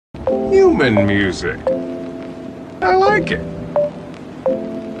human music. I like it.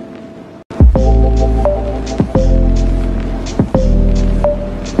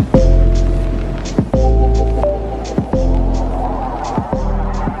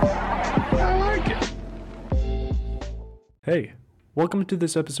 Hey, welcome to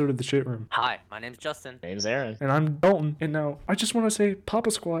this episode of The Shit Room. Hi, my name's Justin. My name's Aaron. And I'm Dalton. And now, I just want to say,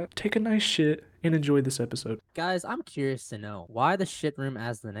 Papa Squat, take a nice shit and enjoy this episode. Guys, I'm curious to know, why The Shit Room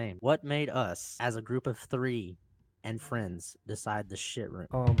as the name? What made us, as a group of 3 and friends, decide The Shit Room?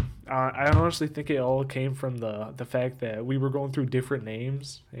 I honestly think it all came from the fact that we were going through different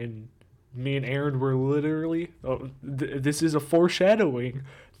names, and me and Aaron were literally, this is a foreshadowing,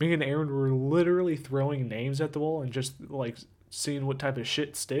 me and Aaron were literally throwing names at the wall and just, like, seeing what type of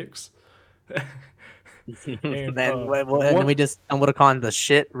shit sticks. And then we just would have called The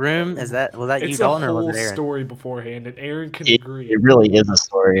Shit Room? Was that you, Dalton, or was it Aaron? It's a whole story beforehand, and Aaron can agree. It really is a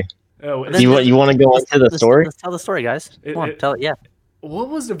story. Oh, you want to go into the story? Let's tell the story, guys. Come on, tell it, yeah. What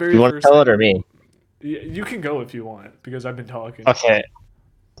was the very You want to tell it or me? You can go if you want, because I've been talking. Okay.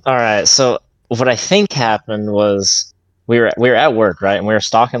 All right, so what I think happened was we were at work, right? And we were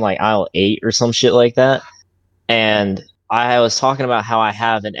stocking like aisle 8 or some shit like that. And I was talking about how I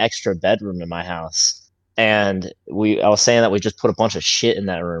have an extra bedroom in my house. And I was saying that we just put a bunch of shit in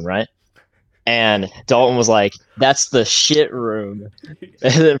that room, right? And Dalton was like, "That's the shit room."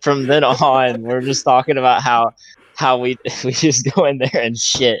 And then from then on, we're just talking about how we just go in there and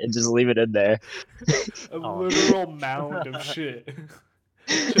shit and just leave it in there. A literal mound of shit.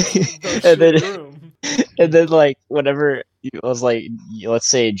 And then like whenever it was like, let's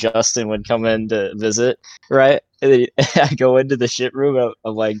say Justin would come in to visit, right? And then I go into the shit room.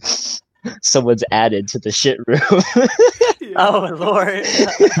 I'm like, someone's added to the shit room. Oh Lord.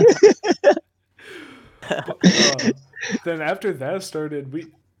 Then after that started,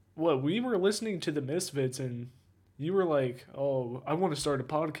 we were listening to the Misfits, and you were like, "Oh, I want to start a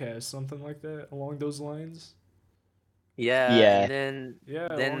podcast," something like that, along those lines. Yeah. And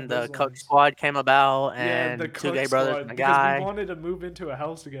then the Cook Squad came about, and the two Cook gay brothers Squad, and a because guy. we wanted to move into a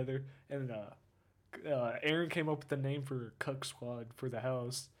house together, and Aaron came up with the name for Cook Squad for the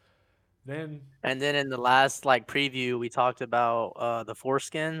house. And then in the last preview, we talked about the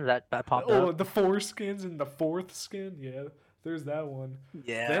foreskin that popped up. Oh, the foreskins and the fourth skin. Yeah, there's that one.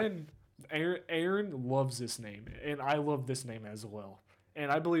 Yeah. Then Aaron loves this name, and I love this name as well.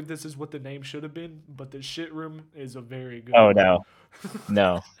 And I believe this is what the name should have been, but the shit room is a very good. Oh one.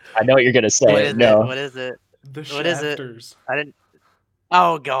 no! I know what you're gonna say. What is it? The what is it? Shafters. I didn't.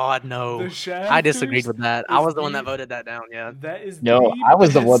 Oh God, no! The Shafters. I disagreed with that. I was the one that voted that down. Yeah. That is. No, I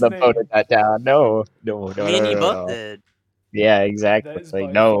was the one that voted that down. No. Me and you both did. Yeah, exactly. That is by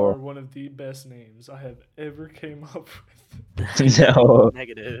no. far one of the best names I have ever came up with. No.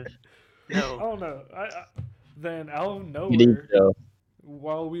 Negative. No. Oh no! Then out of nowhere,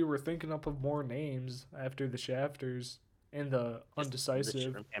 while we were thinking up of more names after the Shafters and the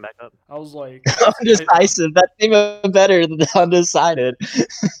Undecisive, came back up. I was like, Undecisive. That's even better than the Undecided.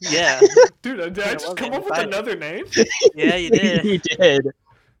 Yeah. Dude, did I just come up with another name? Yeah, you did. You did.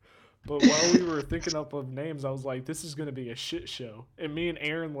 But while we were thinking up of names, I was like, this is gonna be a shit show. And me and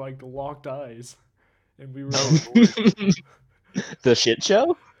Aaron locked eyes, and we were The shit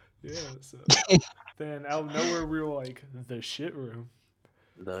show. Yeah. So then out of nowhere, we were like, the shit room.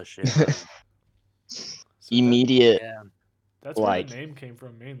 The shit room. Immediate. That's where the name came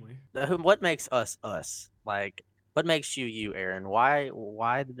from mainly. What makes us us? What makes you, Aaron? Why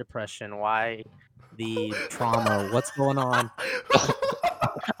the depression? Why the trauma? What's going on?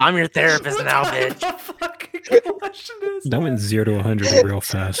 I'm your therapist now, bitch. That went 0 to 100 real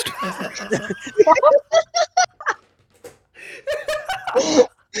fast.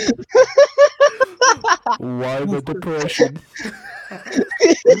 Why the depression?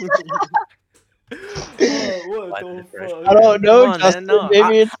 What the fuck? I don't know, Justin.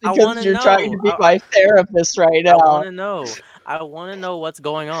 Maybe it's because you're trying to be my therapist right now. I want to know what's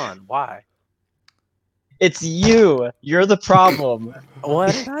going on. Why? It's you. You're the problem.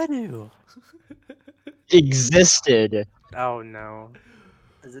 What did I do? Existed. Oh no.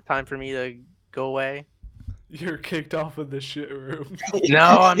 Is it time for me to go away? You're kicked off of the shit room. No,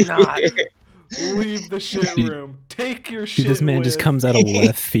 I'm not. Leave the shit room. Take your shit. This man just comes out of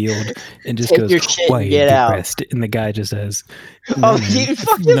left field and just goes, "Why are you depressed?" And the guy just says, "Oh, you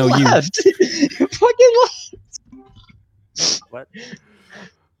fucking left. You fucking left." What?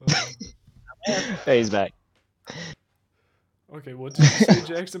 Hey, he's back. Okay, what did you say,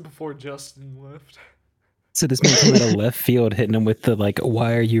 Jackson, before Justin left? So this man came out of left field, hitting him with the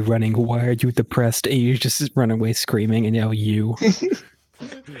 "Why are you running? Why are you depressed?" And you just run away screaming and yell, "You."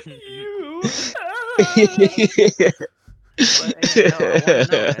 You. But Aaron, no, I want to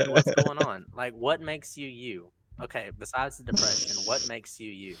know, man, what's going on? Like, what makes you you? Okay, besides the depression, what makes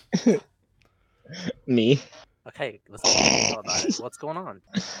you you? Me. Okay, let's talk about it. What's going on?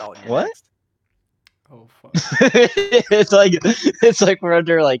 Dalton, you're What? next. Oh fuck. it's like we're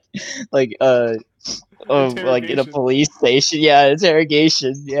under like like in a Interrogation. police station. Yeah,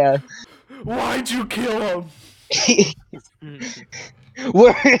 interrogation. Yeah. Why'd you kill him?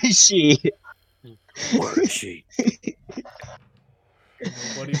 Where is she? Where is she?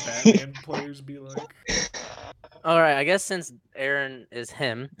 Nobody Batman players be like. All right, I guess since Aaron is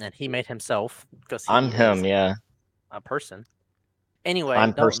him and he made himself because I'm him. is Yeah. a person. Anyway,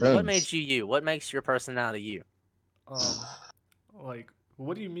 I'm Dalton, what persons. made you you? What makes your personality you? Like,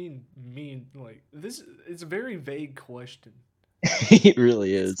 what do you mean? Like this? It's a very vague question. It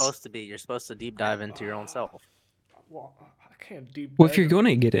really It's is. supposed to be. You're supposed to deep dive into your own self. Well, I can't deep. Well, if you're going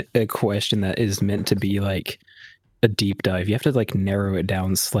to get a question that is meant to be like a deep dive, you have to like narrow it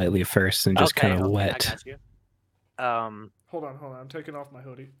down slightly first and just kind of let. I got you. Hold on. I'm taking off my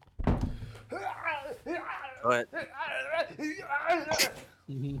hoodie. But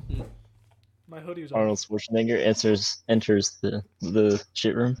My hoodie's on. Arnold Schwarzenegger enters the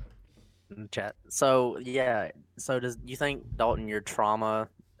shit room. chat. So yeah. So does you think, Dalton, your trauma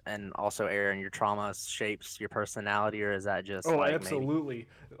and also Aaron, your trauma shapes your personality, or is that just Oh, like absolutely.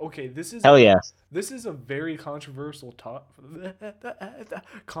 Okay, this is Hell yeah. This is a very controversial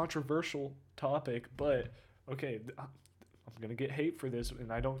topic, but okay, I'm gonna get hate for this,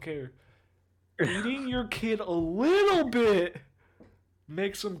 and I don't care. Beating your kid a little bit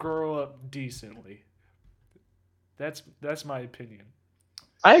makes them grow up decently. That's my opinion.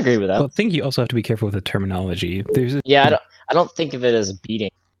 I agree with that. Well, I think you also have to be careful with the terminology. There's a, Yeah, I don't think of it as beating.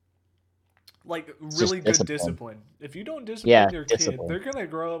 Like It's really just good discipline. discipline. If you don't discipline your discipline. kid, they're gonna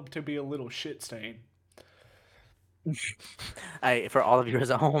grow up to be a little shit stain. Hey, for all of you at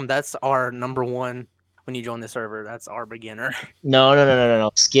home, that's our number one when you join the server. That's our beginner.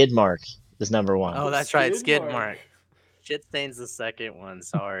 No. Skid mark is number one. Oh, that's right, skid mark. mark. Shit stain's the second one.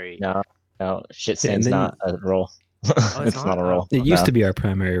 Sorry. No, shit Yeah, and stain's then- not a roll. Oh, it's not a roll. it used to be our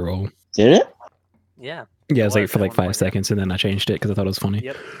primary role. Did it? Yeah. Yeah, it was like was for at like one 5 point, yeah. seconds, and then I changed it because I thought it was funny.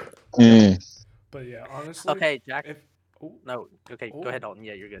 Yep. But yeah, honestly. Okay, Jack. If, oh, No. Okay, Oh. go ahead, Dalton.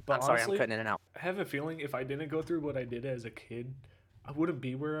 Yeah, you're good. But I'm sorry, honestly- I'm cutting in and out. I have a feeling if I didn't go through what I did as a kid, I wouldn't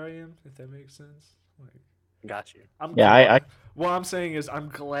be where I am. If that makes sense. Like, Got you. I'm Yeah, glad, what I'm saying is I'm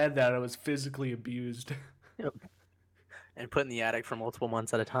glad that I was physically abused. And put in the attic for multiple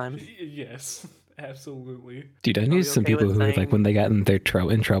months at a time. Yes, absolutely. Dude, I Are knew you some okay people with who, saying- like, when they got in their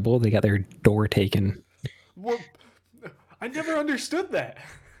in trouble, they got their door taken. Well, I never understood that.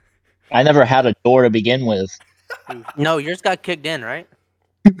 I never had a door to begin with. No, yours got kicked in, right?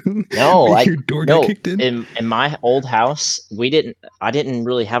 No, Your door no. got kicked in? In my old house, I didn't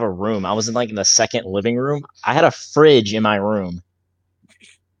really have a room. I was in like in the second living room. I had a fridge in my room.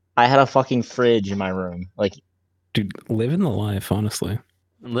 I had a fucking fridge in my room. Like, Dude, living the life, honestly.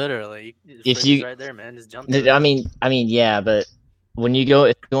 Literally. If Fridge you- is right there, man. Just jump through I it. mean, yeah, but when you go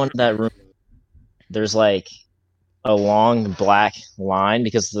into that room, there's like a long black line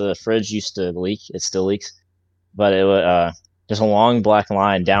because the fridge used to leak. It still leaks, but it would just a long black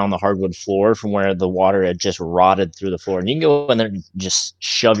line down the hardwood floor from where the water had just rotted through the floor. And you can go in there and just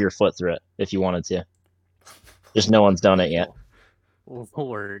shove your foot through it if you wanted to. Just no one's done it yet.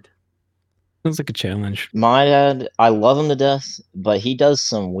 Lord. Sounds like a challenge. My dad, I love him to death, but he does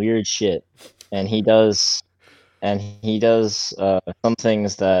some weird shit, and he does some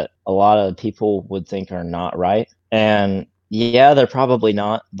things that a lot of people would think are not right. And yeah, they're probably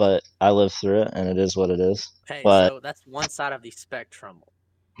not, but I lived through it, and it is what it is. Okay, But- so that's one side of the spectrum.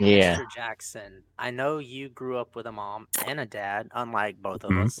 Yeah. Mr. Jackson, I know you grew up with a mom and a dad, unlike both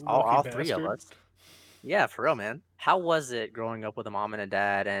of Mhm. us, all Lucky three of bastard. us. Yeah, for real, man. How was it growing up with a mom and a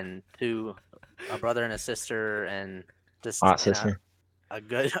dad and a brother and a sister and just Hot you know, sister.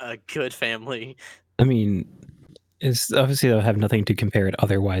 a good family? I mean, it's obviously they'll have nothing to compare it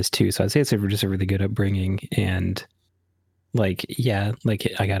otherwise to. So I'd say it's just a really good upbringing, and like, yeah,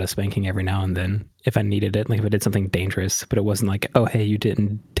 like I got a spanking every now and then if I needed it, like if I did something dangerous, but it wasn't like, oh hey, you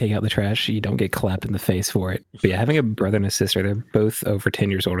didn't take out the trash, you don't get clapped in the face for it. But yeah, having a brother and a sister, they're both over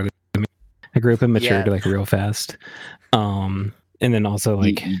 10 years older than me. I grew up and matured Yeah. like real fast. And then also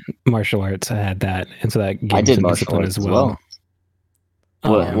like martial arts, I had that, and so that gave I me did some martial discipline arts as well.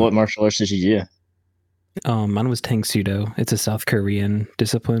 What martial arts did you do? Mine was Tang Sudo. It's a South Korean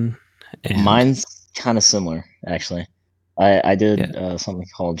discipline. And Mine's kind of similar, actually. I did Yeah. something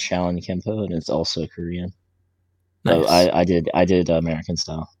called Shaolin Kempo, and it's also Korean. nice. So I did American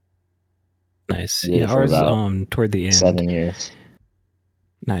style. Nice. Did it Yeah, for ours about toward the end. 7 years.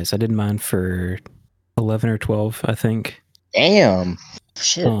 Nice. I did mine for 11 or 12, I think. Damn.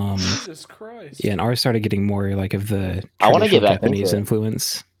 Shit. Jesus Christ. Yeah, and ours started getting more like of the I wanna get traditional back into Japanese it.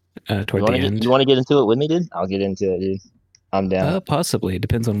 influence You toward want the to end. get, you want to get into it with me, dude? I'll get into it, dude. I'm down. Possibly. It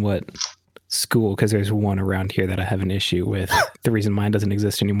depends on what school, because there's one around here that I have an issue with. The reason mine doesn't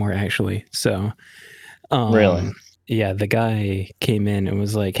exist anymore, actually. So, Really? yeah, the guy came in and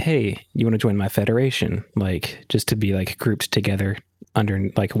was like, "Hey, you want to join my federation? Like, just to be like grouped together under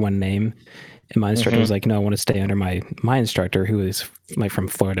like one name." And my instructor was like, "No, I want to stay under my instructor, who is like from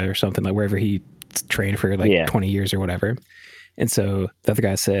Florida or something, like wherever he trained for like 20 years or whatever." And so the other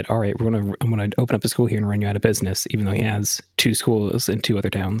guy said, "All right, I'm gonna open up a school here and run you out of business," even though he has 2 schools in 2 other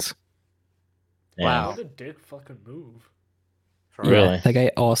towns. Wow. What a dick fucking move. For Yeah, Really? that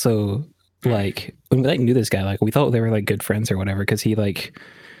guy also, like, when we like knew this guy, like we thought they were like good friends or whatever, because he like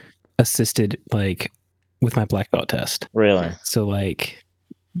assisted like with my black belt test. Really? So like,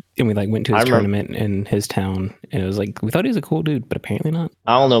 and we like went to I his remember- tournament in his town, and it was like we thought he was a cool dude, but apparently not.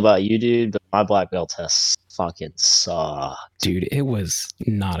 I don't know about you, dude, but my black belt tests fucking suck. Dude, it was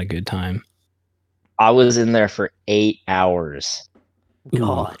not a good time. I was in there for 8 hours.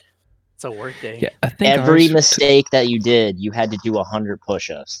 God. It's a work day. Yeah, I think Every ours- mistake that you did, you had to do 100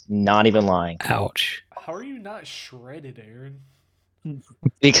 push-ups. Not even lying. Ouch. How are you not shredded, Aaron?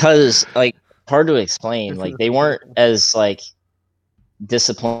 Because like hard to explain. Like they weren't as like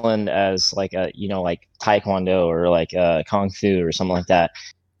disciplined as like a like taekwondo or like kung fu or something like that.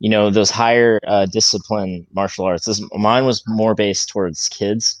 You know, those higher discipline martial arts. Mine was more based towards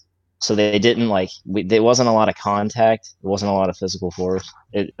kids, so they didn't like. There wasn't a lot of contact. There wasn't a lot of physical force.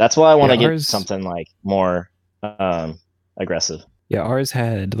 That's why I want to get something like more aggressive. Yeah, ours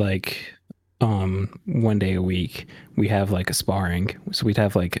had like 1 day a week we have like a sparring, so we'd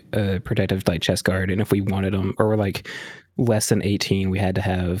have like a protective like chest guard, and if we wanted them or were like less than 18, we had to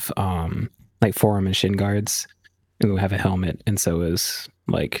have like forearm and shin guards, and we have a helmet, and so it was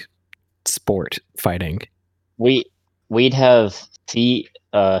like sport fighting. We'd have feet,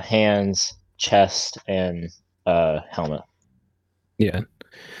 hands, chest, and helmet. Yeah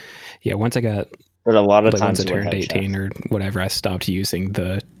once I got, but a lot of like, times once I turned 18 or whatever, I stopped using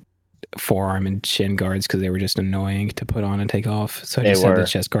the forearm and shin guards because they were just annoying to put on and take off, so I just had the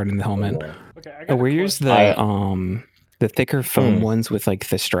chest guard and the helmet. Okay, I got Were yours the thicker foam ones with like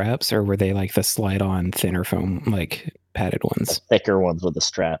the straps, or were they like the slide on thinner foam like padded ones? The thicker ones with the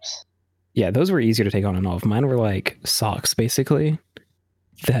straps. Yeah, those were easier to take on and off. Mine were like socks basically.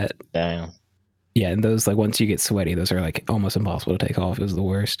 That Damn. Yeah, and those, like, once you get sweaty, those are like almost impossible to take off. It was the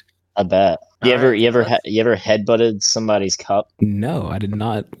worst. I bet. You ever headbutted somebody's cup? No, I did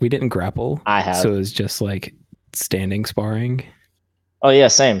not. We didn't grapple. I have. So it was just like standing sparring. Oh yeah,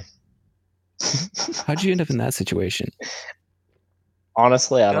 same. How'd you end up in that situation?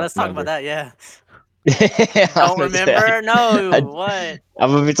 Honestly, I don't. Let's talk about that. Yeah. Don't remember? No. What?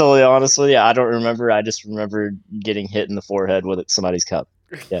 I'm gonna be totally honest with you. I don't remember. I just remember getting hit in the forehead with somebody's cup.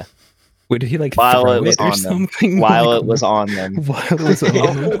 Yeah. Wait, did he like while throw it was it or on them? something? While Like, it was on them. While it was on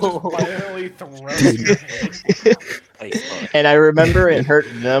them. Violently throws your head. And I remember it hurt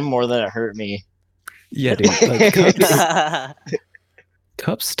them more than it hurt me. Yeah, dude. Like,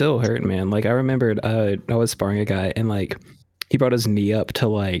 cups still hurt, man. Like, I remembered I was sparring a guy, and like he brought his knee up to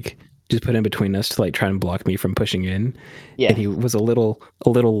like just put in between us to like try and block me from pushing in. Yeah. And he was a little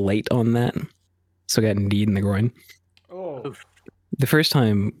late on that, so I got kneed in the groin. Oh. The first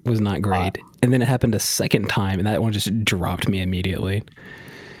time was not great, and then it happened a second time, and that one just dropped me immediately.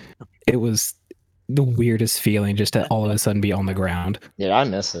 It was the weirdest feeling just to all of a sudden be on the ground. Yeah, I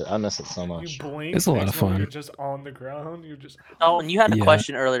miss it. I miss it so much. You blink. It's a lot next of moment fun. You're just on the ground. You're just. Oh, and you had a Yeah.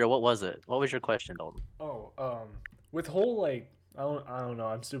 question earlier. What was it? What was your question, Dalton? Oh, with whole like I don't know.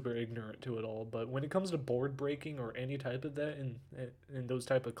 I'm super ignorant to it all, but when it comes to board breaking or any type of that in those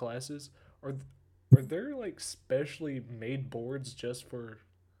type of classes, are there like specially made boards just for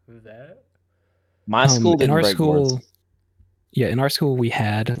that? My school in didn't our break school, boards. yeah, in our school we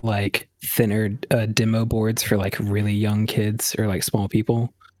had like thinner demo boards for like really young kids or like small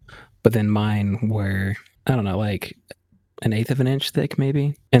people, but then mine were, I don't know, like an eighth of an inch thick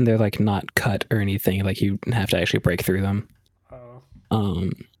maybe, and they're like not cut or anything. Like you have to actually break through them.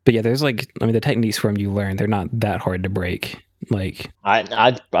 But yeah, there's like, I mean, the techniques from you learn, they're not that hard to break. Like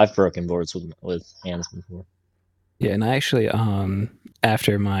I've broken boards with hands before. yeah, and I actually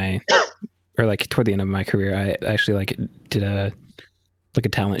after my or like toward the end of my career, I actually like did a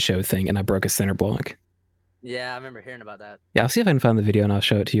talent show thing, and I broke a center block. Yeah, I remember hearing about that. Yeah, I'll see if I can find the video and I'll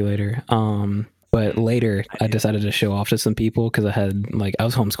show it to you later. But later, I decided to show off to some people because I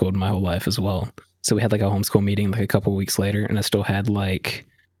was homeschooled my whole life as well. So we had like a homeschool meeting like a couple weeks later, and I still had like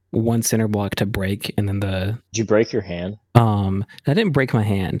one center block to break, and then Did you break your hand? I didn't break my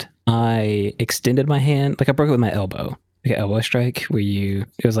hand. I extended my hand, like I broke it with my elbow, like an elbow strike, where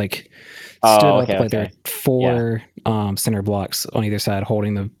it was like stood up like there were four center blocks on either side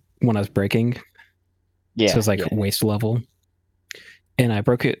holding the one I was breaking. Yeah. So it was like waist level. And I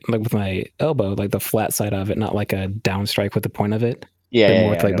broke it like with my elbow, like the flat side of it, not like a down strike with the point of it. But more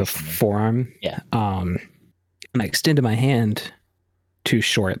with like the forearm. Yeah. And I extended my hand too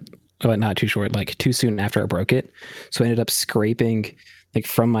short. Well, not too short, like too soon after I broke it. So I ended up scraping like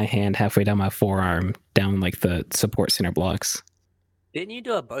from my hand halfway down my forearm down like the support center blocks. Didn't you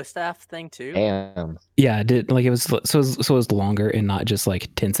do a bow staff thing too? Damn. Yeah, I did. Like it was longer and not just like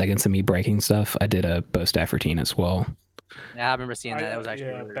 10 seconds of me breaking stuff. I did a bow staff routine as well. Yeah, I remember seeing that. It was actually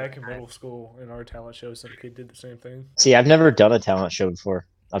really back in middle school in our talent show, some kid did the same thing. See, I've never done a talent show before.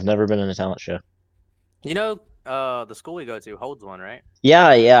 I've never been in a talent show. You know, the school we go to holds one, right? Yeah.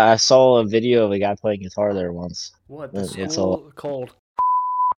 I saw a video of a guy playing guitar there once. What? The It's school called?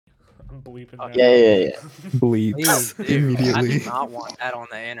 I'm bleeping that. Yeah. Bleeps immediately. I do not want that on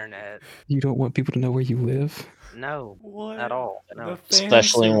the internet. You don't want people to know where you live? No, What? at all. No.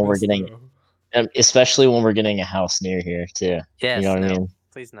 Especially when we're getting a house near here too. Yes, you know what I mean?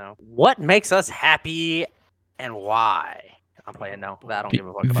 Please no. What makes us happy and why? I'm playing no. I don't give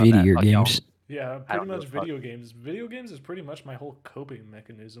a fuck about Video that. games. Yeah, pretty much video games. Video games is pretty much my whole coping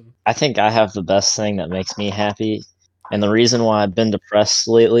mechanism. I think I have the best thing that makes me happy. And the reason why I've been depressed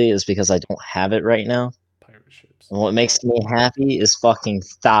lately is because I don't have it right now. Pirate ships. And what makes me happy is fucking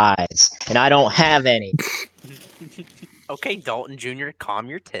thighs. And I don't have any. Okay, Dalton Jr., calm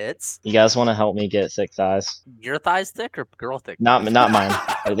your tits. You guys want to help me get thick thighs? Your thighs thick or girl thick? Not mine.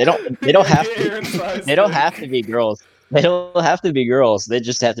 They don't have to be girls. They don't have to be girls. They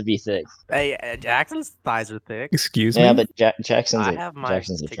just have to be thick. Hey, Jackson's thighs are thick. Excuse me? Yeah, but Jackson's I have my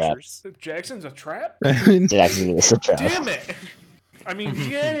Jackson's a trap. pictures. Jackson's a trap? Jackson is a trap. Damn it! I mean,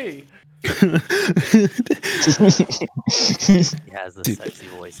 yay! He has the Dude. sexy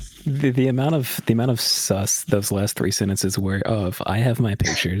voice. The amount of sus those last three sentences were of I have my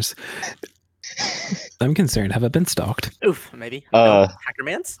pictures. I'm concerned. Have I been stalked? Oof, maybe. No,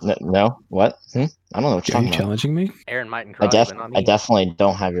 Hackermans? No. What? I don't know what you're Are you talking about. challenging me? Aaron mightn't I cry, but not me. I definitely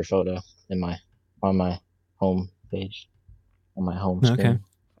don't have your photo on my home page, on my home screen. Okay.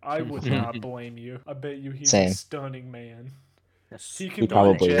 I would not blame you. I bet you he's Same. a stunning man. Yes. He can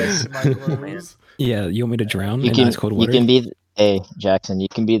probably jack is. to my clothes. Yeah, you want me to drown You in can ice cold you water? can be hey Jackson. You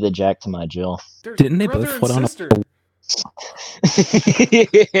can be the Jack to my Jill. They're Didn't they brother both and float on a- sister. Oh,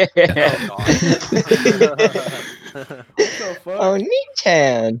 What the fuck? Oh,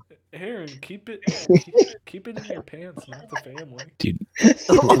 Nichan. Aaron, keep it in your pants, not the family. Dude,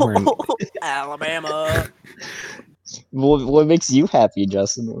 God. Alabama. What makes you happy,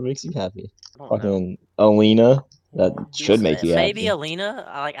 Justin? What makes you happy? I don't know. Fucking Alina. That Well, should make you Maybe happy. Alina.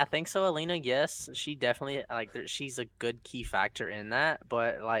 I think so. Alina, yes, she definitely she's a good key factor in that.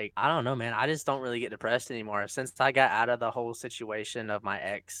 But like, I don't know, man. I just don't really get depressed anymore since I got out of the whole situation of my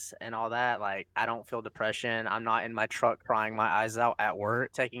ex and all that. Like, I don't feel depression. I'm not in my truck crying my eyes out at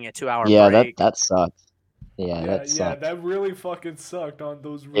work, taking a 2-hour Yeah, break. that sucked. Yeah, Yeah, that sucked. that really fucking sucked on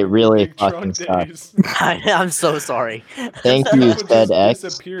those really big truck fucking sucked. days. I'm so sorry. Thank I you, would just FedEx.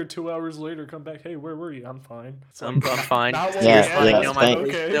 disappear 2 hours later, come back. Hey, where were you? I'm fine. It's I'm fine. not what Yeah, we had, yeah, but my thank-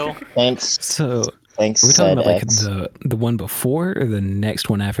 voice still. Thanks, so thanks, are we talking about like FedEx. the one before or the next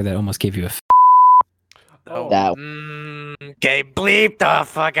one after that almost gave you a Oh, That Okay, bleep the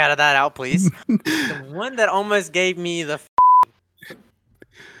fuck out of that out, please. The one that almost gave me the.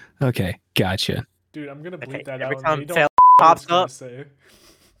 Okay, gotcha. dude, I'm gonna bleep Okay, that every out. time and you fail don't pops know what up, it's gonna say.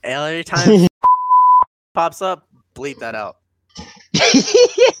 every time pops up, bleep that out.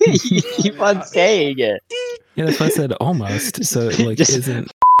 you keep on saying it. Yeah, that's why I said almost. So like Just-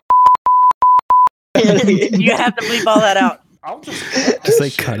 isn't You have to bleep all that out. I'll just just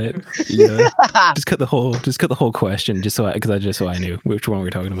like cut it. Yeah. Just cut the whole question just so I knew which one we were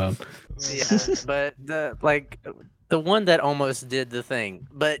talking about. Yeah, but the one that almost did the thing.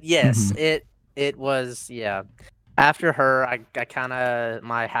 But yes, it was After her, I kind of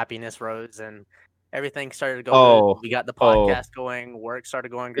my happiness rose and everything started to go good. We got the podcast going, work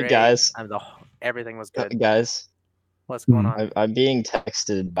started going Hey, great. guys. Everything was good. Guys, What's going on? I'm being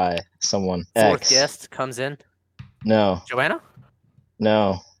texted by someone. Fourth X. guest comes in. No, Joanna?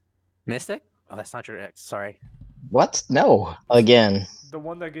 no. Mystic? Oh, that's not your ex. Sorry. What? No. Again. The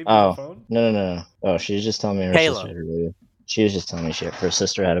one that gave you Oh. the phone? No. Oh, she was just telling me her Kayla. sister had a baby. She was just telling me her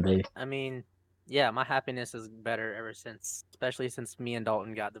sister had a baby. I mean, Yeah, my happiness is better ever since, especially since me and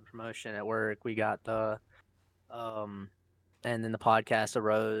Dalton got the promotion at work. We got the, and then the podcast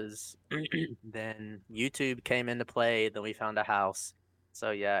arose. Then YouTube came into play. Then we found a house.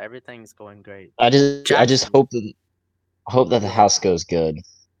 So yeah, everything's going great. I just Jackson. hope that the house goes good.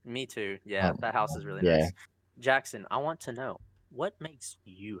 Me too. Yeah, that house is really yeah. nice. Jackson, I want to know what makes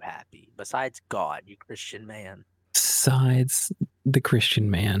you happy besides God, you Christian man. Besides the Christian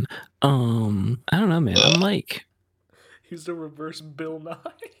man, I don't know, man. I'm like He's the reverse Bill Nye.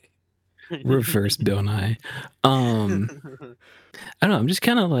 reverse Bill Nye. I don't know. I'm just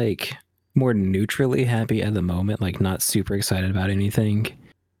kind of like more neutrally happy at the moment. Like not super excited about anything.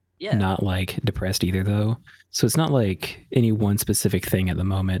 Yeah. Not like depressed either though. So it's not like any one specific thing at the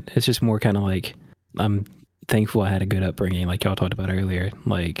moment. It's just more kind of like I'm thankful I had a good upbringing, like y'all talked about earlier.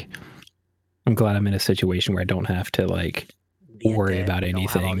 Like I'm glad I'm in a situation where I don't have to like worry about You don't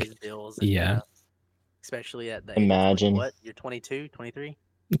have all anything. these bills and Yeah. especially at the age of Imagine. what? You're 22, 23?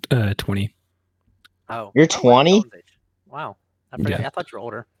 20. Oh. You're Oh, 20? Dalton's age. Wow. I thought you were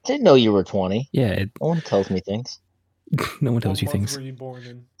older. Didn't know you were 20. Yeah, No one tells me things. no one tells What you month things. were you born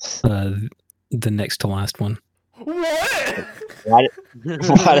in? The next to last one. What? Why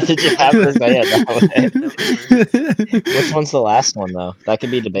did you have to say it that way? Which one's the last one though? That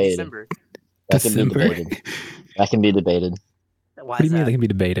can be debated. December. That can be December. debated. That can be debated. Why What do is you mean that? they can be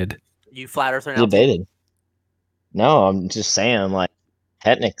debated? You flat earther now? Debated. No, I'm just saying, like,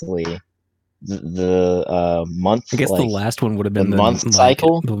 technically, the month. I guess like, the last one would have been the the month like,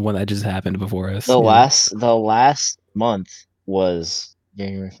 cycle? the one that just happened before us. the yeah. last month was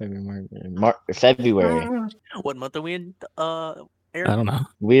January, February. What month are we in? I Aaron? don't know.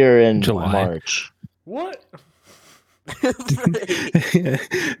 We are in July. March. What?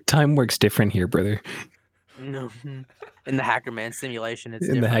 Time works different here, brother. No. In the Hackerman simulation, it's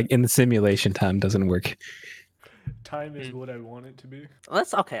In different. the simulation, time doesn't work. Time is what I want it to be. I'm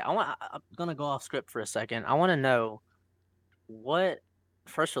gonna go off script for a second. I want to know what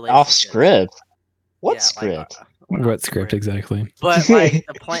first relationship. Off script. What Yeah, script? well, not What script exactly? But like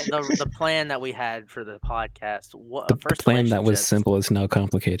the plan that we had for the podcast. What The first plan that was relationships. simple is now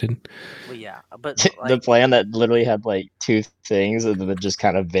complicated. Well, yeah, but The like, plan that literally had like two things and then just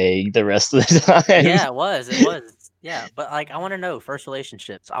kind of vague the rest of the time. yeah, it was. Yeah, but like, I want to know first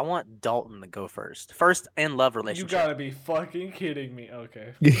relationships. I want Dalton to go first. First and love You relationship. gotta be fucking kidding me.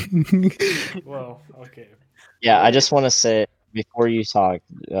 Okay. Well, okay. Yeah, I just want to say before you talk,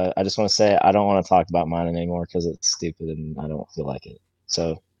 I just want to say I don't want to talk about mine anymore because it's stupid and I don't feel like it.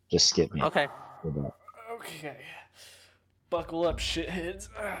 So just skip me. Okay. Okay. Buckle up, shitheads.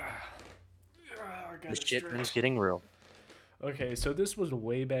 I The gotta shit stretch. is getting real. Okay, so this was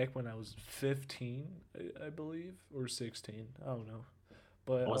way back when I was 15, I believe, or 16. I don't know.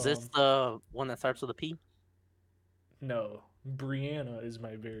 But Was this the one that starts with a P? No, Brianna is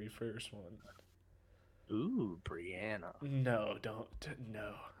my very first one. Ooh, Brianna. No, don't.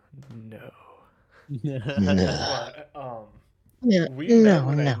 No. No. But, Yeah, we met no,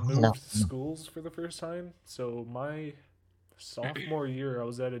 when I no, moved no. schools for the first time. So my sophomore year, I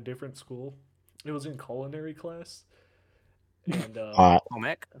was at a different school. It was in culinary class. And Hot.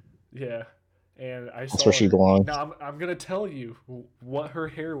 Omek? yeah, and I saw That's where she her. belongs. Now I'm gonna tell you what her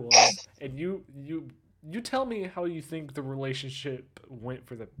hair was, and you tell me how you think the relationship went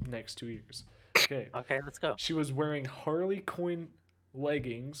for the next 2 years. Okay. Okay, let's go. She was wearing Harley Quinn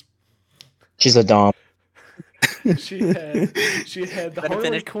leggings. She's a dom. She had the Let him Harley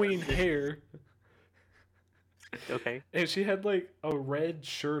finish. Quinn hair, Okay. and she had like a red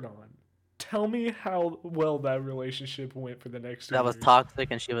shirt on. Tell me how well that relationship went for the next 2 That was years. toxic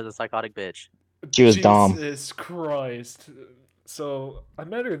and she was a psychotic bitch. She was dom. Jesus Christ. So I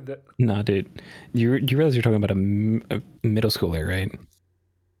met her that Nah, dude. You realize you're talking about a middle schooler, right?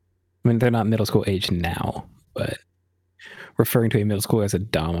 I mean, they're not middle school age now, but referring to a middle schooler as a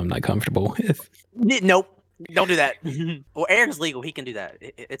dom, I'm not comfortable with. Nope. Don't do that. Well, Aaron's legal. He can do that.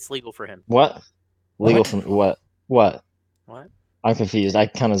 It's legal for him. What? Legal What? from what? What? What? I'm confused. I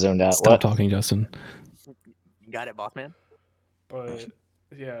kind of zoned out. Stop What? talking, Justin. You got it, boss man? But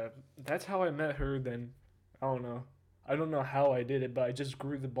yeah, that's how I met her. Then I don't know. I don't know how I did it, but I just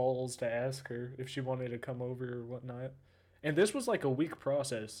grew the balls to ask her if she wanted to come over or whatnot. And this was like a week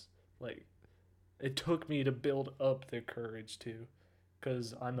process. Like, it took me to build up the courage to,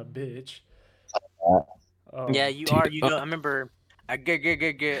 because I'm a bitch. Yeah, you dude, are. You know, I remember.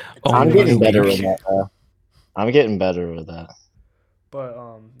 Get. Oh, I'm my getting better week. with that. Though. I'm getting better with that. But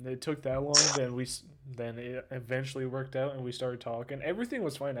it took that long. Then it eventually worked out, and we started talking. Everything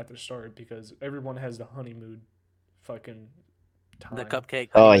was fine at the start because everyone has the honeymoon, fucking time. The cupcake.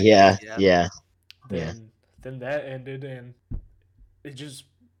 Oh honeymoon yeah, phase, yeah. Yeah. Then that ended, and it just,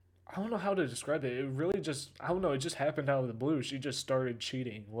 I don't know how to describe it. It really just, I don't know. It just happened out of the blue. She just started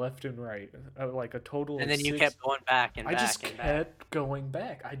cheating left and right, like a total And of then you 6. kept going back and I back just and back. kept going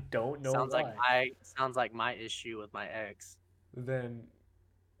back. I don't know Sounds like why. my issue with my ex. Then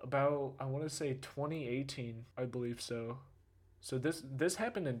about, I want to say 2018, I believe so. So this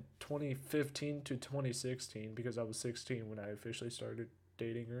happened in 2015 to 2016 because I was 16 when I officially started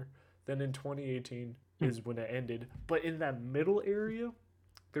dating her. Then in 2018 is when it ended. But in that middle area,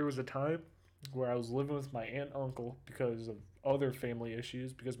 there was a time where I was living with my aunt and uncle because of other family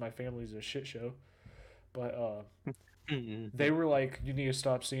issues because my family's a shit show. But they were like, "You need to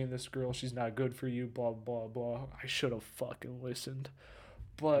stop seeing this girl. She's not good for you." Blah blah blah. I should have fucking listened,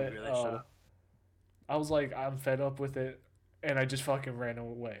 but really should've. I was like, I'm fed up with it, and I just fucking ran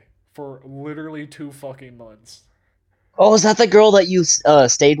away for literally 2 fucking months. Oh, is that the girl that you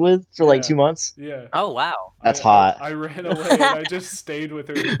stayed with for like Yeah. 2 months? Yeah. Oh wow. That's hot. I ran away and I just stayed with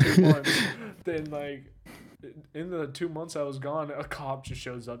her for 2 months. Then like in the 2 months I was gone, a cop just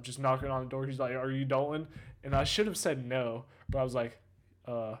shows up, just knocking on the door. He's like, "Are you Dalton?" And I should have said no, but I was like,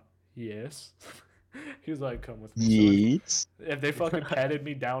 yes." He was like, "Come with me, son." Yes. If they fucking patted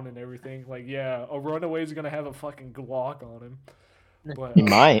me down and everything, like, yeah, a runaway's gonna have a fucking Glock on him. But You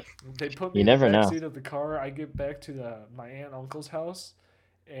might. they put me You in the never know. backseat of the car. I get back to my aunt and uncle's house,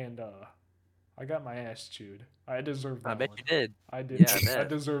 and I got my ass chewed. I deserved that I bet one. you did. I did. Yeah, I I bet.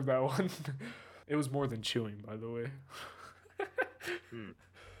 deserved that one. It was more than chewing, by the way.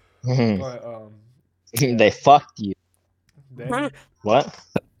 But yeah. They fucked you. Then, What?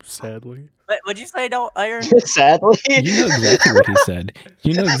 sadly, What'd you say, don't Iron? Sadly. You know exactly what he said.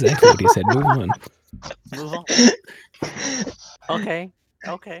 You know exactly what he said. Move on. Move on. Okay.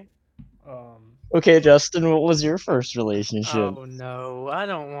 Okay. Okay, Justin, what was your first relationship? Oh no, I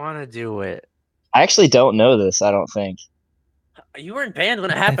don't want to do it. I actually don't know this, I don't think. You were in band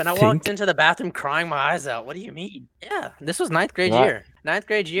when it happened. I walked into the bathroom crying my eyes out. What do you mean? Yeah, this was ninth grade Right. year. Ninth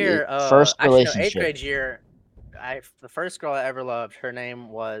grade year. First Actually, no, eighth relationship. grade year. The first girl I ever loved, her name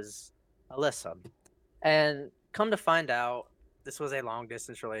was Alyssa. And come to find out, this was a long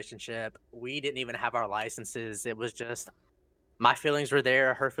distance relationship. We didn't even have our licenses. It was just my feelings were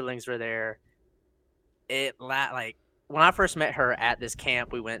there, her feelings were there. Like when I first met her at this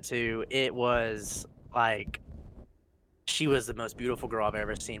camp we went to, it was like she was the most beautiful girl I've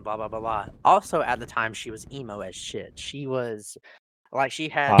ever seen, blah blah blah blah. Also at the time she was emo as shit. She was like she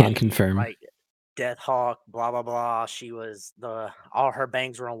had Can the, confirm. like Death Hawk, blah blah blah. She was all her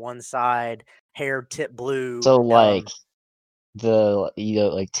bangs were on one side, hair tip blue. So like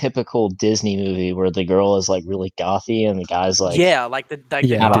like typical Disney movie where the girl is like really gothy and the guy's like yeah, like the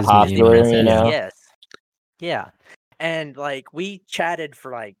Yeah, have a Disney hot emo, for her, yeah. you know? Yes. Yeah. And like we chatted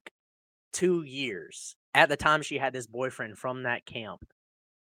for like 2 years. At the time she had this boyfriend from that camp.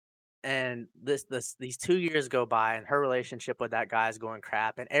 And these 2 years go by and her relationship with that guy is going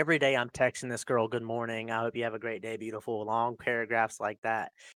crap. And every day I'm texting this girl, "Good morning. I hope you have a great day, beautiful." Long paragraphs like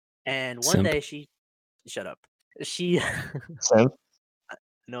that. And one Simp. day she shut up. She Simp.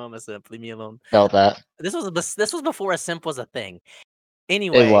 no, I'm a simp. Leave me alone. Felt that. This was before a simp was a thing.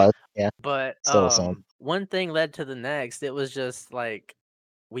 Anyway, It was, yeah. but Still a simp. one thing led to the next. It was just like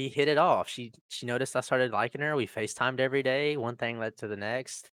we hit it off. She noticed I started liking her. We FaceTimed every day. One thing led to the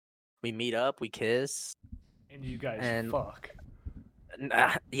next. We meet up, we kiss, and you guys and fuck.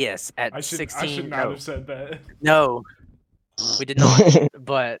 yes, at I should 16. not No, have said that. no, we did not.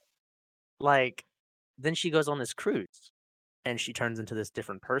 But like, then she goes on this cruise, and she turns into this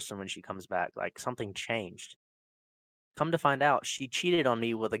different person when she comes back. Like something changed. Come to find out, she cheated on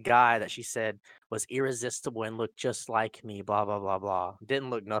me with a guy that she said was irresistible and looked just like me, blah, blah, blah, blah. Didn't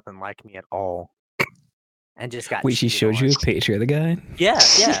look nothing like me at all. And just got Wait, she cheated showed on. you a picture of the guy? Yeah,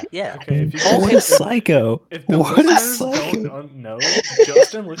 yeah, yeah. Okay, if you Oh, what a psycho! if the What a listeners psycho! don't know,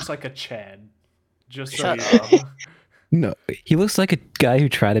 Justin looks like a Chad. Just so Shut you up. know. No, he looks like a guy who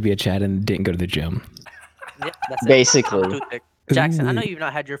tried to be a Chad and didn't go to the gym. Yeah, that's it. Basically. I'm toothpick. Jackson, I know Ooh. you've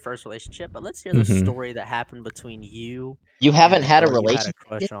not had your first relationship, but let's hear the Mhm. story that happened between you. You haven't and the had a girl you relationship?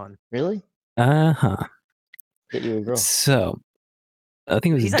 crush on. Really? Uh-huh. Get you a girl. So, I think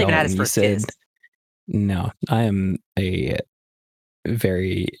it was He's not even had his Dalton. You first said, kiss. no, I am a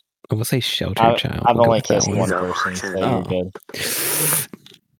very, I will say sheltered child. I've We'll go only with that kissed one one. person, so Oh. you're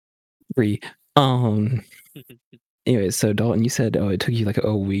good. Anyway, so Dalton, you said, it took you like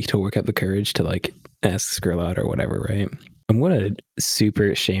a week to work up the courage to like ask this girl out or whatever, right? I'm gonna super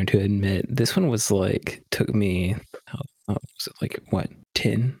ashamed to admit this one was like took me, was it like what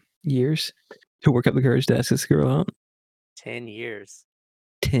 10 years to work up the courage to ask this girl out? 10 years.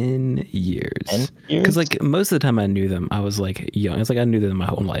 10 years. 10 years? Because like most of the time I knew them, I was like young. It's like I knew them my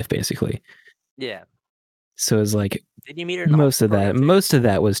whole life basically. Yeah. So it's like Did you meet her in the most of program that. too? Most of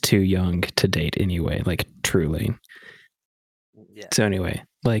that was too young to date anyway. Like truly. Yeah. So anyway,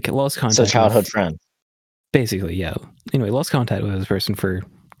 like lost contact. So childhood with, friend. Basically, yeah. Anyway, lost contact with this person for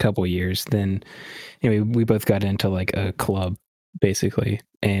a couple years. Then, anyway, we both got into like a club, basically,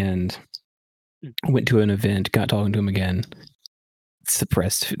 and went to an event. Got talking to him again.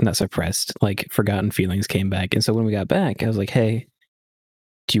 Not suppressed. Like forgotten feelings came back, and so when we got back, I was like, "Hey,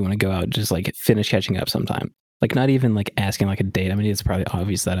 do you want to go out? Just like finish catching up sometime." Like not even like asking like a date. I mean, it's probably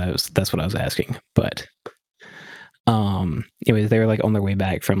obvious that that's what I was asking, but. Anyways, they were like on their way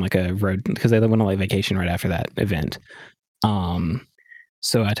back from like a road because they went on like vacation right after that event.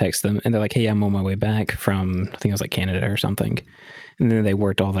 So I text them and they're like, "Hey, I'm on my way back from I think it was like Canada or something." And then they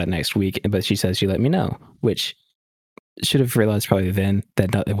worked all that next week, but she says she let me know, which should have realized probably then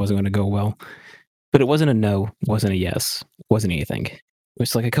that it wasn't going to go well. But it wasn't a no, wasn't a yes, wasn't anything.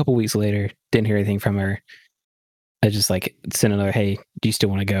 Which like a couple weeks later, didn't hear anything from her. I just like sent another, "Hey, do you still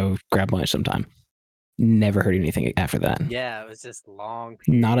want to go grab lunch sometime?" Never heard anything after that. Yeah, it was just long.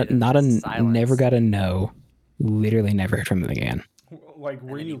 Not a silence. never got a no. Literally never heard from them again. Like,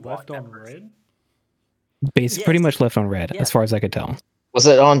 were then you you left blocked that on person. red? Pretty Yes. much left on red, Yeah. as far as I could tell. Was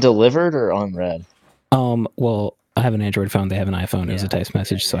it on delivered or on red? Well, I have an Android phone. They have an iPhone. It was a Yeah. text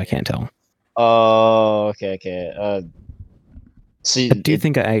message, so I can't tell. Oh, okay. So I do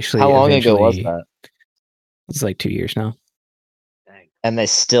think I actually. how long ago was that? It's like 2 years now. Dang. And they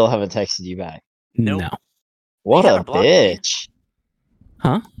still haven't texted you back. Nope. No. What You a haven't blocked me? bitch!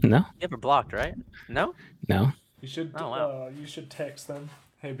 Huh? No. You ever blocked, right? No. No. You should. Oh, wow. You should text them.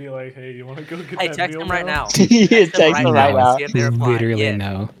 Hey, be like, hey, you want to go get Hey, that text meal them right now. You Text text them right and now. see if they reply. Literally Yeah.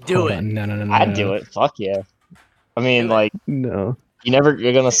 no. Do Hold it. on. No. I'd do it. Fuck yeah. I mean, Do it. like, No.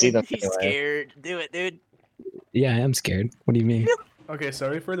 you're gonna see them He's anyway. scared. Do it, dude. Yeah, I am scared. What do you mean? Okay,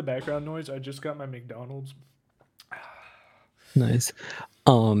 sorry for the background noise. I just got my McDonald's. Nice.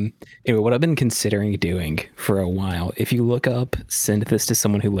 Anyway, what I've been considering doing for a while, if you look up "send this to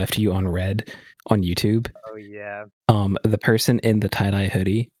someone who left you on red" on YouTube, Oh yeah. the person in the tie-dye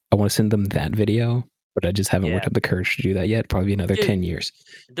hoodie, I want to send them that video, but I just haven't worked Yeah. up the courage to do that yet. Probably another Dude. 10 years.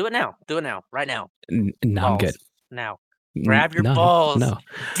 Do it now. Do it now. Right now. No, I'm good. Balls. Now. Grab your No, balls. No,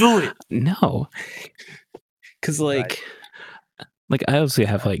 Do it. no. Because like I obviously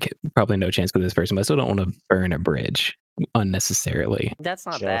have like probably no chance with this person, but I still don't want to burn a bridge unnecessarily. That's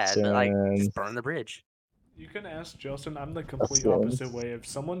not bad. But like, Justin. just burn the bridge. You can ask Justin. I'm the complete Justin. opposite way. If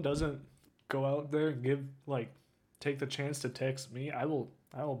someone doesn't go out there and take the chance to text me, I will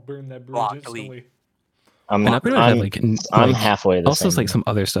burn that bridge Block, instantly. I'm And I pretty much have I'm like, halfway the also, same. it's like some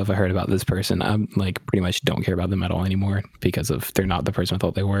other stuff I heard about this person. I'm like pretty much don't care about them at all anymore because of they're not the person I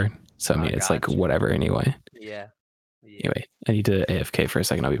thought they were. So I mean, it's like gotcha. whatever anyway. Yeah. Anyway, I need to AFK for a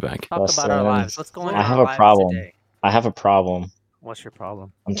second. I'll be back. Talk about our Justin, lives. What's going on? I in have our a lives problem. Today? I have a problem. What's your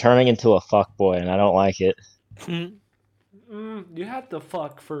problem? I'm turning into a fuckboy, and I don't like it. You had to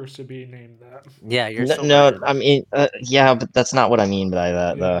fuck first to be named that. Yeah, you're No, so no, right. I mean, yeah, but that's not what I mean by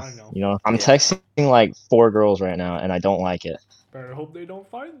that, Yeah, though. I know. You know, I'm Yeah. texting like 4 girls right now, and I don't like it. Better hope they don't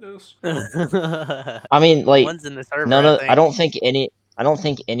find this. I mean, like, One's in the server. none of think. I don't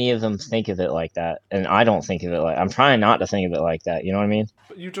think any of them think of it like that, and I don't think of it like. I'm trying not to think of it like that. You know what I mean?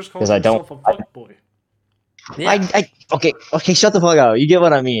 But you just called 'Cause I don't- yourself a fuckboy. Yeah. Okay, shut the fuck up. You get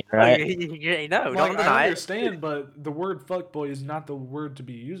what I mean, right? No, Like, don't deny I it. understand, but the word fuckboy is not the word to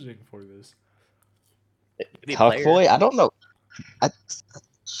be using for this. Be a player. Cuckboy? I don't know. I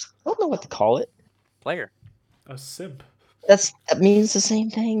don't know what to call it. Player. A simp. That means the same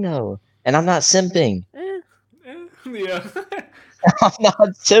thing though, and I'm not simping. Yeah. I'm not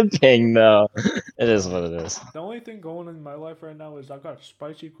simping though. It is what it is. The only thing going in my life right now is I got a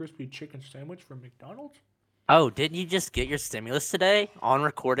spicy crispy chicken sandwich from McDonald's. Oh, didn't you just get your stimulus today on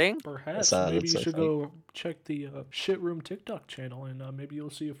recording? Perhaps sounded maybe you so should funny. go check the Shit Room TikTok channel and maybe you'll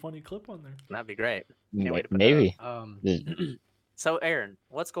see a funny clip on there. That'd be great. Can't wait to put that Maybe. up. Yeah. So, Aaron,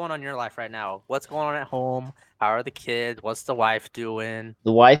 what's going on in your life right now? What's going on at home? How are the kids? What's the wife doing?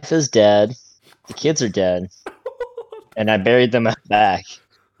 The wife is dead. The kids are dead, and I buried them back.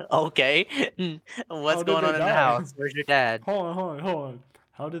 Okay. What's did going they on in the die? house? Where's your dad? Hold on.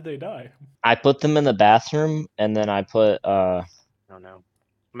 How did they die? I put them in the bathroom, and then I put Oh no.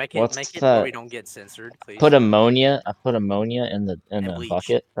 Make it What's where that? we don't get censored, please. put ammonia. I put ammonia in the bleach.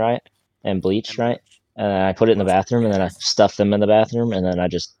 bucket, right? And bleach, And right? bleach. And then I put it in the Mustard bathroom, and then I gas. stuffed them in the bathroom, and then I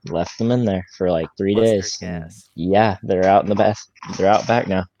just left them in there for like 3 Mustard days. And gas. yeah, they're out in the bath. They're out back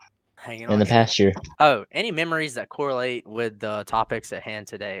now. Hanging in on. the pasture. Oh, any memories that correlate with the topics at hand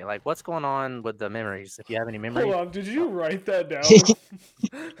today? Like, what's going on with the memories? If you have any memories. Hold on, did you write that down?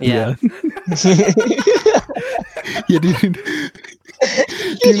 Yeah. Yeah, dude.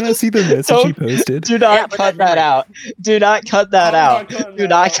 Do you not see the message he posted? Do not but cut that that out. Do not cut that I'm not out. cutting Do that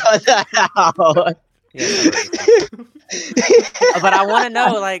not out. cut that out. Yes, but I want to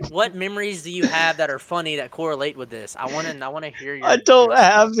know, like, what memories do you have that are funny that correlate with this? I want to hear your. I don't your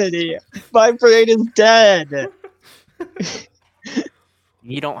have any. My brain is dead.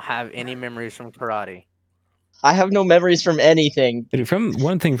 You don't have any memories from karate. I have no memories from anything. Dude, from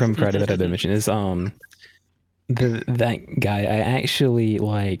one thing from karate that I did mention is that guy I actually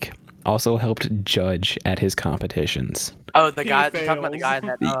like also helped judge at his competitions. Oh, the He guy talking about the guy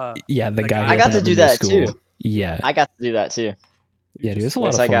fails. that. Yeah, the the guy. guy- who I got opened to up do a new that school. too. Yeah, I got to do that too. yeah, dude, it's a lot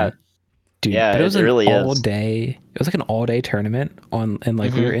Yes, of I fun. got- Dude, Yeah, but it was it an really is. all day. It was like an all day tournament and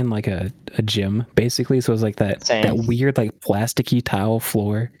like we were in like a gym basically. So it was like that Same. weird like plasticky tile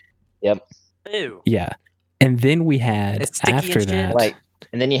floor. Yep. Ew. Yeah, and then we had It's sticky after and shit? that Like,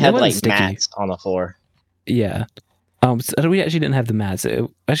 and then you It had wasn't like sticky. mats on the floor. yeah. So we actually didn't have the mats.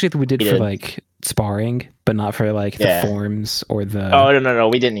 Actually, we did We for did. like sparring, but not for like Yeah. the forms or the. Oh no,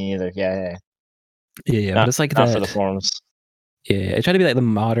 we didn't either. Yeah. yeah, Not, but it's like not that. for the forms. Yeah, it tried to be like the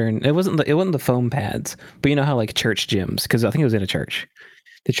modern. It wasn't the foam pads, but you know how like church gyms, because I think it was in a church.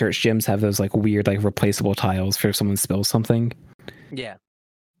 The church gyms have those like weird like replaceable tiles for if someone spills something. Yeah.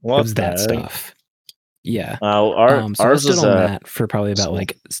 What It was that the- stuff. Yeah. So So I ours stood was on that for probably about school.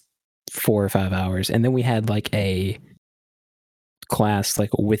 like 4 or 5 hours, and then we had like a class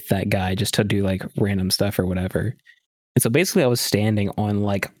like with that guy just to do like random stuff or whatever. And so basically, I was standing on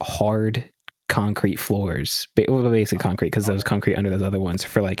like hard concrete floors, well, basically concrete because there was concrete under those other ones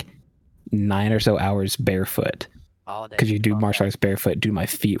for like 9 or so hours barefoot. All day. Because you do Fuck martial that. arts barefoot. Dude, my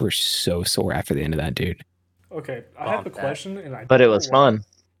feet were so sore after the end of that, dude. Okay, I have a Bump that. question, and I. But it don't know was why, fun.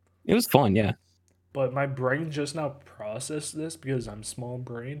 It was fun, yeah. But my brain just now processed this because I'm small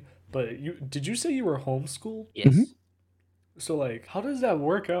brain. But did you say you were homeschooled? Yes. Mhm. So like, how does that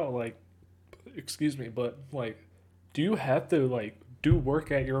work out? Like, excuse me, but like, do you have to like do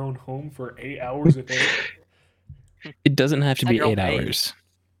work at your own home for 8 hours a day? It doesn't have to At be your own 8 pace. hours.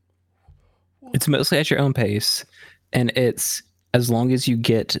 It's mostly at your own pace. And it's as long as you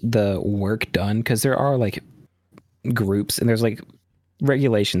get the work done, because there are like groups and there's like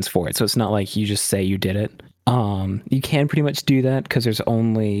regulations for it. So it's not like you just say you did it. You can pretty much do that because there's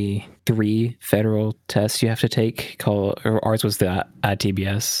only 3 federal tests you have to take. Or ours was the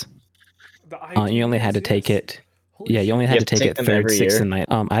ITBS. You only had to take it. Yeah, you only had You to have to take take it them 3rd, every 6th, year? and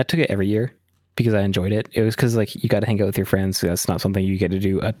 9th. I took it every year because I enjoyed it. It was because like you got to hang out with your friends. So that's not something you get to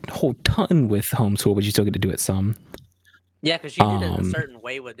do a whole ton with homeschool, but you still get to do it some. Yeah, because you did it a Um, certain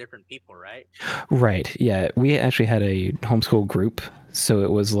way with different people, right? Right. Yeah. We actually had a homeschool group. So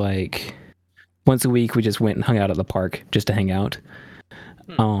it was like once a week we just went and hung out at the park just to hang out.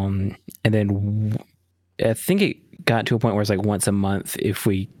 And then I think it got to a point where it's like once a month if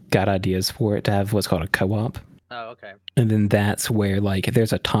we got ideas for it to have what's called a co-op. Oh, okay. And then that's where like if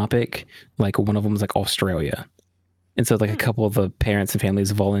there's a topic, like one of them is like Australia. And so like a couple of the parents and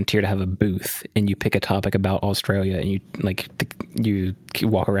families volunteer to have a booth and you pick a topic about Australia and you like you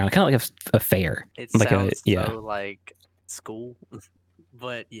walk around kind of like a fair. It Like sounds yeah. so like school,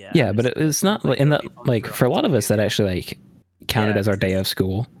 but yeah. Yeah, but it's not like in that like for a lot of us that actually. actually like counted Yeah, as our day it's- of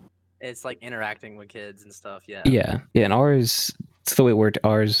school. It's like interacting with kids and stuff. Yeah. Yeah. And ours, it's the way it worked.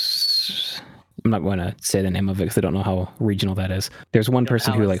 Ours, I'm not going to say the name of it because I don't know how regional that is. There's one You don't know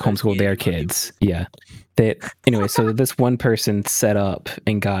person how who like homeschooled their associated with kids. Yeah. They anyway, so this one person set up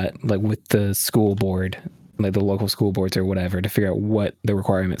and got like with the school board, like the local school boards or whatever, to figure out what the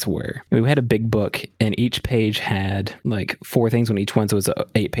requirements were. We had a big book and each page had like 4 things on each one, so it was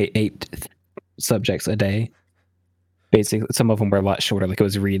 8 subjects a day. Basically, some of them were a lot shorter. Like it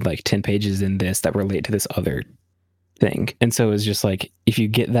was read like 10 pages in this that relate to this other thing. And so it was just like, if you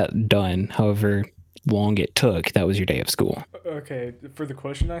get that done, however long it took, that was your day of school. Okay, for the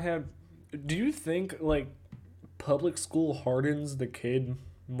question I had, do you think like public school hardens the kid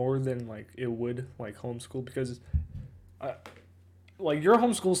more than like it would like homeschool? Because like your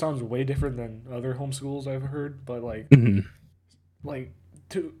homeschool sounds way different than other homeschools I've heard, but like Mhm. like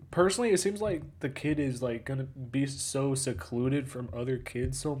to personally it seems like the kid is like gonna be so secluded from other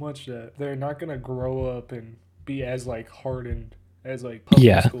kids so much that they're not gonna grow up and be as like hardened as like public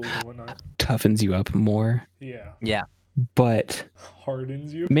Yeah. schools and whatnot. Toughens you up more. Yeah. Yeah. But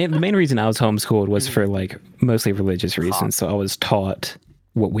Hardens you. the main reason I was homeschooled was for like mostly religious reasons. So I was taught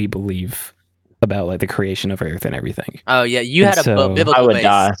what we believe about like the creation of Earth and everything. Oh yeah, you And had a so- biblical I would base.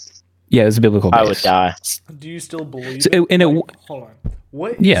 die. Yeah, it was biblical I based. would die. Do you still believe So it? and it Hold on.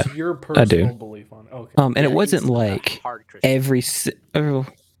 What is Yeah, your I do. personal belief on? Okay. And Yeah, it wasn't he's a like hard Christian.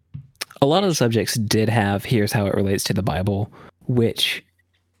 a lot of the subjects did have here's how it relates to the Bible, which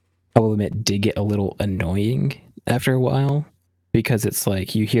I will admit did get a little annoying after a while because it's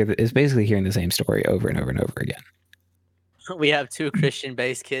like you hear it's basically hearing the same story over and over and over again. We have 2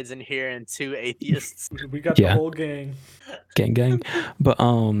 Christian-based kids in here and 2 atheists. We got Yeah. the whole gang. Gang. But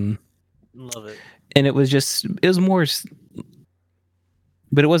Love it. and it was more,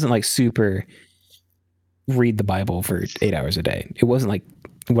 but it wasn't like super read the Bible for 8 hours a day. It wasn't like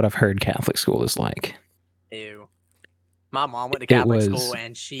what I've heard Catholic school is like. Ew. My mom went to It Catholic was- school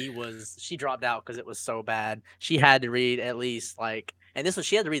and she dropped out because it was so bad. She had to read at least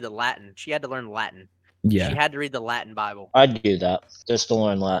she had to read the Latin. She had to learn Latin. Yeah. She had to read the Latin Bible. I'd do that just to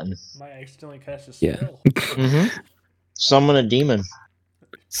learn Latin. Might accidentally cast a Yeah. spell. Mm-hmm. Summon a demon.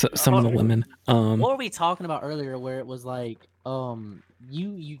 So, some of the women. What were we talking about earlier where it was like,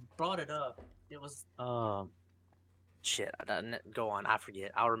 you brought it up. It was, shit, go on. I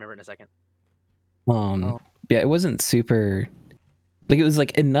forget. I'll remember in a second. Yeah, it wasn't super like it was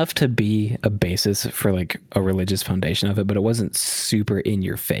like enough to be a basis for like a religious foundation of it, but it wasn't super in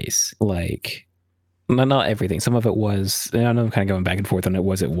your face. Like not everything. Some of it was, and I know I'm kind of going back and forth on it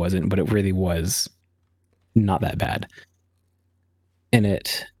wasn't, but it really was not that bad. And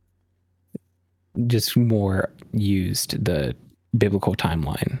it just more used the biblical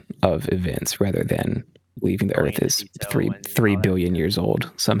timeline of events rather than believing the Going Earth into is detail and three all that. billion years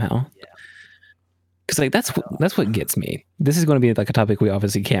old somehow. Yeah. Because like that's what gets me. This is going to be like a topic we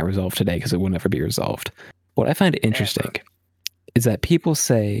obviously can't resolve today because it will never be resolved. What I find interesting is that people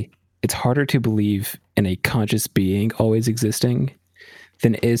say it's harder to believe in a conscious being always existing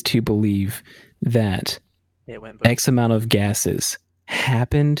than it is to believe that It went boom. X amount of gases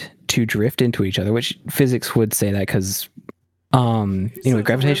happened to drift into each other, which physics would say that because So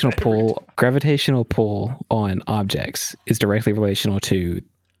gravitational whatever. pull on objects is directly proportional to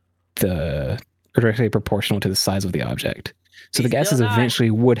the size of the object. So the He's gases still not.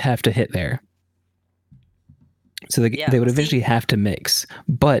 eventually would have to hit there. So they would eventually have to mix.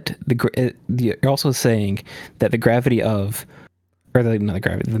 But you're also saying that the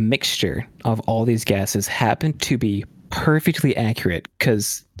mixture of all these gases happened to be perfectly accurate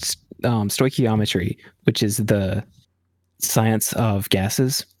because stoichiometry, which is the science of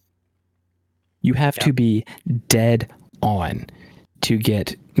gases, you have to be dead on to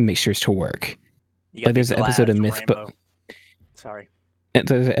get mixtures to work. You gotta Like there's be an episode of glass or rainbow. Sorry.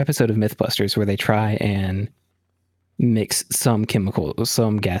 There's an episode of Mythbusters where they try and mix some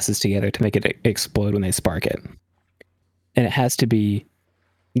gases together to make it explode when they spark it. And it has to be,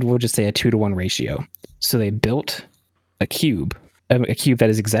 we'll just say a 2-to-1 ratio. So they built a cube that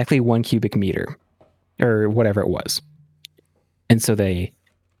is exactly 1 cubic meter or whatever it was. And so they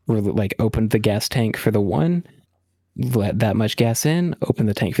were like opened the gas tank for the one, let that much gas in, open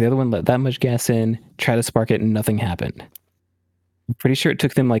the tank for the other one, let that much gas in, try to spark it, and nothing happened. I'm pretty sure it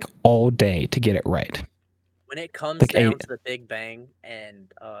took them like all day to get it right. When it comes Like down to the Big Bang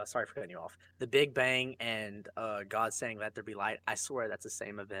and sorry for cutting you off, the Big Bang and God saying "Let there be light," I swear that's the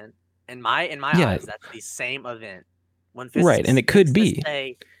same event. In my eyes, that's the same event. When Right, and it could be.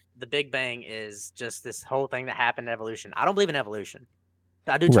 say the Big Bang is just this whole thing that happened in evolution. I don't believe in evolution.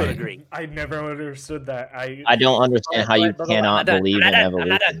 I do to a Right. degree. I never understood that. I don't understand how you cannot believe in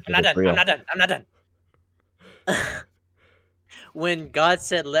evolution. I'm not done. When God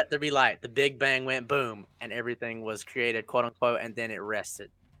said, "Let there be light," the Big Bang went boom, and everything was created, quote unquote, and then it rested.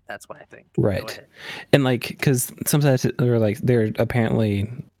 That's what I think. Go Right. ahead. And like, because sometimes they're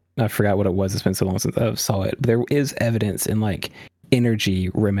apparently, I forgot what it was. It's been so long since I saw it. But there is evidence in like energy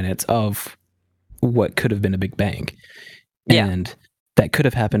remnants of what could have been a Big Bang. Yeah. And that could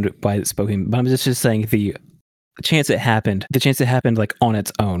have happened by spoken. But I'm just saying the chance it happened like on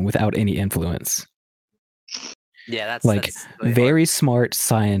its own without any influence. Yeah, that's Like that's really very hard. smart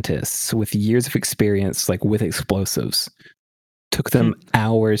scientists with years of experience, like with explosives, took them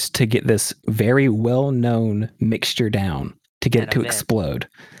hours to get this very well-known mixture down to get An it to event. explode.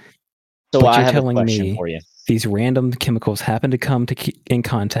 So But I you're have a telling question me for you. these random chemicals happen to come in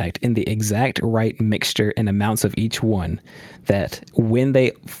contact in the exact right mixture and amounts of each one that when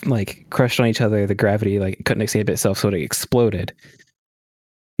they like crushed on each other, the gravity like couldn't escape itself, so it exploded.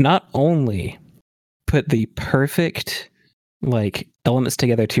 Not only put the perfect like elements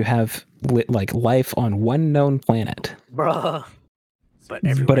together to have like life on one known planet, Bruh. But but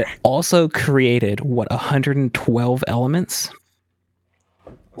everywhere. it also created 112 elements.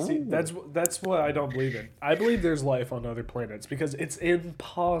 See, Ooh. that's what I don't believe in. I believe there's life on other planets because it's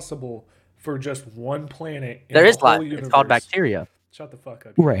impossible for just one planet in There the is whole life. universe. It's called bacteria. Shut the fuck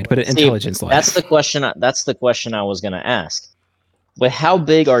up. you Right, know but what? intelligence life. That's the question. That's the question I was gonna ask. With how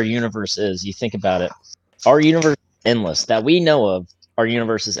big our universe is, you think about it. Our universe is endless. That we know of, our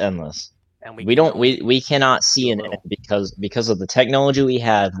universe is endless. And We can don't. only We cannot see do an little. end because of the technology we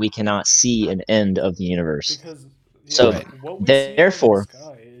have. We cannot see an end of the universe. Because So what we see out in the therefore,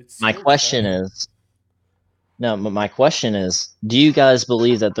 sky, it's my so question tiny. is. No, but my question is, do you guys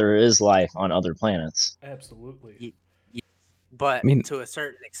believe that there is life on other planets? Absolutely. But I mean- to a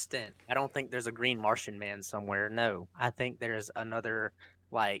certain extent, I don't think there's a green Martian man somewhere. No, I think there's another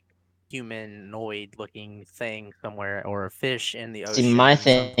like humanoid-looking thing somewhere, or a fish in the ocean. See, my on some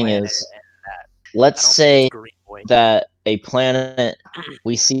thing planet, is, and that. let's I don't think say it's green boy. that a planet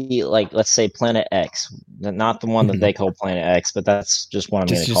we see, like, let's say Planet X, not the one that they call Planet X, but that's just what I'm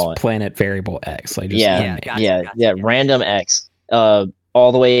going to call it. planet variable X. Like just Yeah, one name. Gotcha. random X,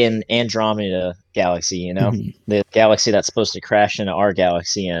 all the way in Andromeda galaxy, you know, Mhm. the galaxy that's supposed to crash into our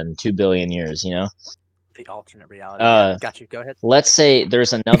galaxy in 2 billion years, you know. The alternate reality. Yeah, got you. Go ahead. Let's say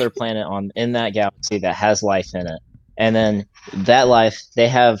there's another planet in that galaxy that has life in it, and then that life, they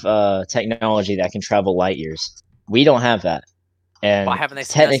have technology that can travel light years. We don't have that, and Why haven't they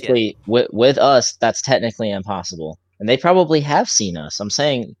seen us yet? technically, with us, that's technically impossible. And they probably have seen us. I'm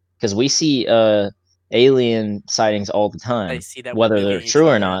saying because we see alien sightings all the time. They see that we're Whether nuking they're each true or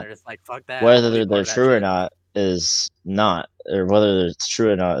other, and not, they're just like, fuck that. I wanna whether be part they're of that true or shit. not is not, or whether it's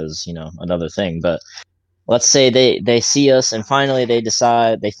true or not is, you know, another thing. But let's say they see us, and finally they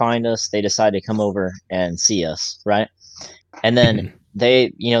find us, they decide to come over and see us, right? And then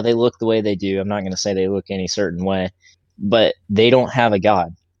they, you know, they look the way they do. I'm not going to say they look any certain way, but they don't have a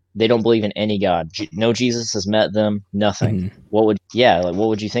god. They don't believe in any god. No Jesus has met them. Nothing. What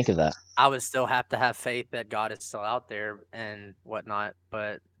would you think of that? I would still have to have faith that God is still out there and whatnot,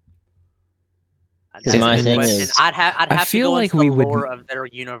 but Because my thing is, I'd have to feel go like into we the would- lore of their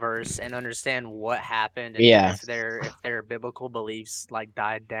universe and understand what happened, and Yeah. if their biblical beliefs like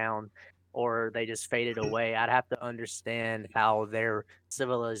died down or they just faded away. I'd have to understand how their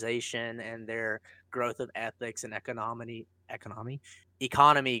civilization and their growth of ethics and economy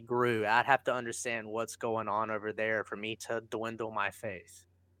grew. I'd have to understand what's going on over there for me to dwindle my faith.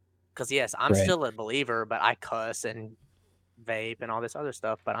 Because yes, I'm Right. still a believer, but I cuss and vape and all this other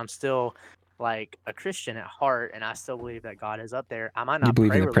stuff, but I'm still like a Christian at heart, and I still believe that God is up there. I might not You believe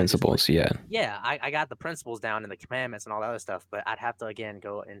pray in the religiously. principles, yeah. Yeah, I got the principles down and the commandments and all that other stuff, but I'd have to again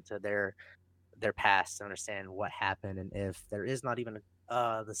go into their past to understand what happened, and if there is not even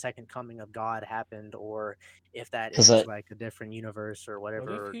the second coming of God happened, or if that is like a different universe or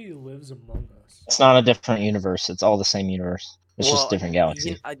whatever. What if he lives among us? It's not a different universe. It's all the same universe. It's just different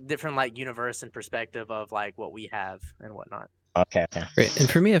galaxy. A different like universe and perspective of like what we have and whatnot. Okay. Right. And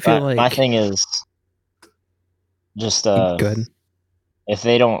for me, I feel like my thing is just good. If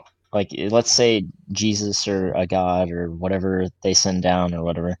they don't, like, let's say Jesus or a god or whatever they send down or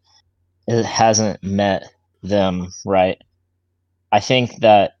whatever, it hasn't met them, right? I think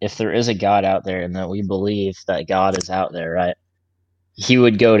that if there is a God out there and that we believe that God is out there, right, he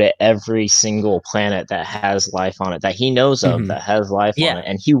would go to every single planet that has life on it, that he knows of that has life on it,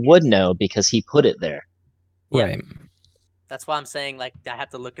 and he would know because he put it there. Yeah. Right. That's why I'm saying, like, I have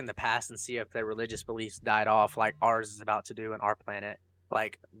to look in the past and see if their religious beliefs died off, like ours is about to do in our planet.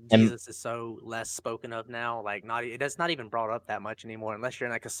 Like, Jesus is so less spoken of now. Like, it's not even brought up that much anymore, unless you're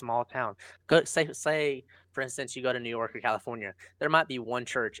in like a small town. Say, for instance, you go to New York or California. There might be one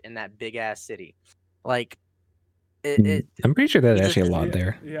church in that big ass city. Like, I'm pretty sure there's actually a lot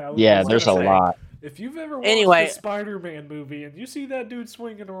there. Yeah, there's a lot. If you've ever watched Anyway, the Spider-Man movie and you see that dude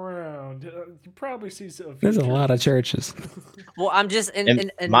swinging around, you probably see some. There's a lot of churches. Well, I'm just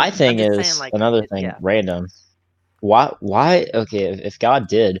and my thing is saying, like, another thing, random. Why? Okay, if God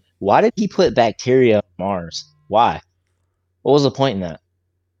did, why did he put bacteria on Mars? Why? What was the point in that?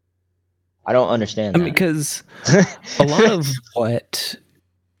 I don't understand. I mean, because a lot of what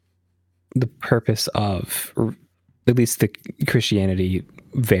the purpose of, or at least the Christianity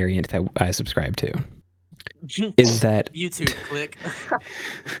variant that I subscribe to, is that YouTube click.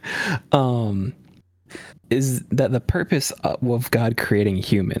 Is that the purpose of God creating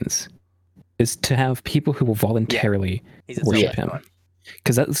humans is to have people who will voluntarily worship him,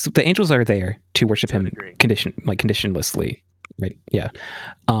 because the angels are there to worship him conditionlessly, right? Yeah.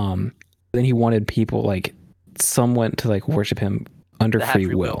 Then he wanted people, like, someone to like worship him under free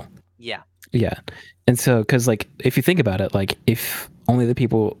will. Yeah. Yeah. And so, because like, if you think about it, like, if only the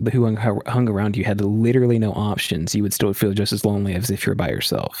people who hung around you had literally no options, you would still feel just as lonely as if you're by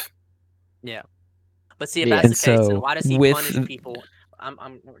yourself. Yeah. But see, if Yeah. that's And the case, then so why does he with- punish people?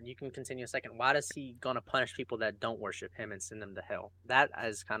 You can continue a second. Why does he gonna punish people that don't worship him and send them to hell? That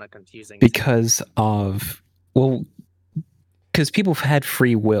is kind of confusing. to me. Because of, well, because people have had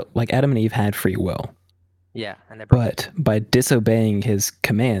free will, like Adam and Eve had free will, yeah, and they broke it. but by disobeying his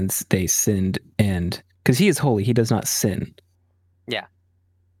commands, they sinned. And because he is holy, he does not sin.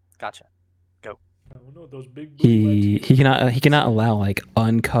 Gotcha. Oh no, those big blue He cannot allow like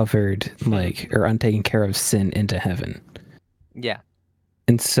uncovered like or untaken care of sin into heaven. Yeah.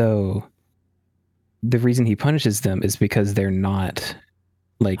 And so the reason he punishes them is because they're not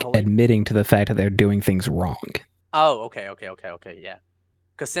like Holy. admitting to the fact that they're doing things wrong. Oh, okay, yeah.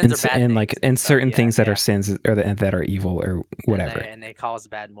 Because sins are bad And things like and stuff, certain yeah, things that yeah. are sins or that are evil or whatever. And they cause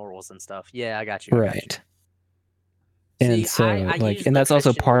bad morals and stuff. Yeah, I got you. I got you. Right. And See, so I like use and the that's also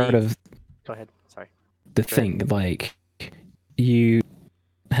Christian part belief- of Go ahead. Sorry. the Go ahead. thing. Like you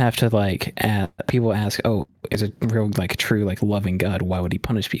have to like people ask, oh, is a real like true like loving God, why would he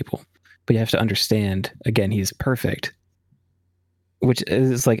punish people? But you have to understand, again, he's perfect, which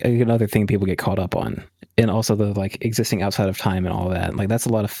is like another thing people get caught up on. And also the like existing outside of time and all that. Like that's a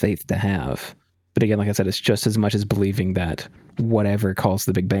lot of faith to have. But again, like I said, it's just as much as believing that whatever caused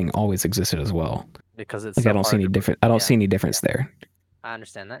the Big Bang always existed as well. Because it's Like so I don't see hard any to- different. I don't yeah, see any difference there. I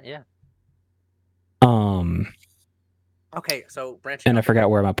understand that. Yeah. Um, Okay, so branching. and I off of forgot that,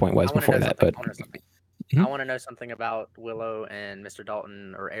 where my point was I wanna before know that. something, But I wanna know something. Mhm. I want to know something about Willow and Mr.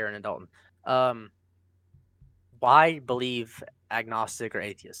 Dalton, or Aaron and Dalton. Why believe agnostic or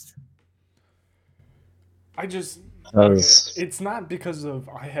atheist? I just Because- it's not because of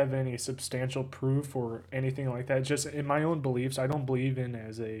I have any substantial proof or anything like that. Just in my own beliefs, I don't believe in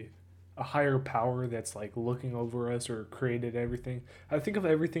as a higher power that's like looking over us or created everything. I think of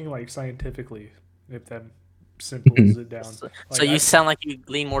everything like scientifically, if that simples it down. So Like, you sound like you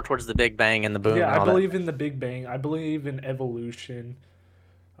lean more towards the Big Bang and the boom. yeah, and I all believe in the Big Bang. I believe in evolution.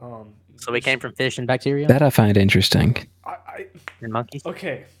 that. So we came from fish and bacteria that I find interesting. I and monkeys.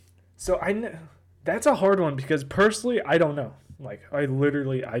 okay, so that's a hard one because personally I don't know. Like I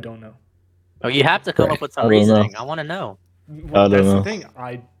don't know. Oh, you have to come Right. up with some I don't know. reasoning. I want to know. Well, I don't that's know. the thing.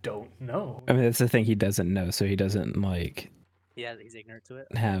 I don't know. I mean, that's the thing he doesn't know, so he doesn't like Yeah, he's ignorant to it.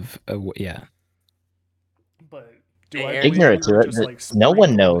 have a yeah. But do Hey, I Aaron. believe Ignorant we were to it. just, like, No one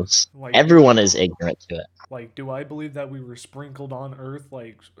sprinkled? knows. Like, Everyone is ignorant to it. Like, do I believe that we were sprinkled on Earth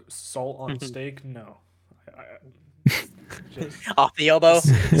like salt on steak? No. Just Off the elbow.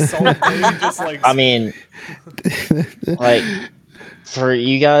 salt bay, just like. I mean, like, for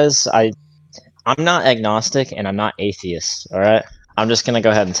you guys, I'm not agnostic and I'm not atheist. All right, I'm just gonna go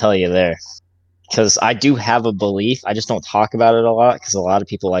ahead and tell you there, because I do have a belief. I just don't talk about it a lot because a lot of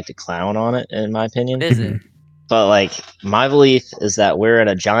people like to clown on it, in my opinion. What is it? But like, my belief is that we're at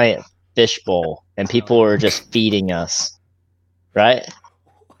a giant fishbowl and people are just feeding us, right?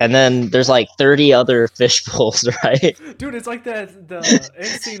 And then there's like 30 other fish bowls, right? Dude, it's like the end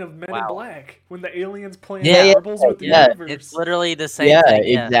scene of Men in Wow. Black when the aliens playing Yeah, marbles with the yeah. universe. It's literally the same Yeah, thing.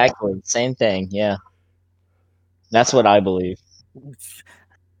 Yeah, exactly. Same thing. Yeah. That's what I believe.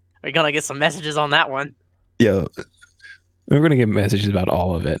 We're gonna get some messages on that one. Yeah, we're gonna get messages about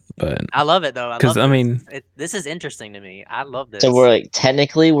all of it, but I love it though. 'Cause, I mean- this is interesting to me. I love this. So we're like,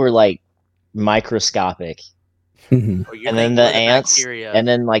 technically, we're like microscopic. mhm. Or you And think then the we're ants, bacteria. and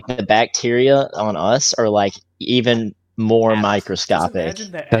then like the bacteria on us are like even more Atoms. Just microscopic.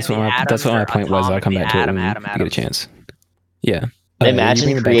 imagine that. that's what the that's what atoms my are point was. I'll come atomically back to it when atom, we get a atoms. chance. Yeah. you Imagine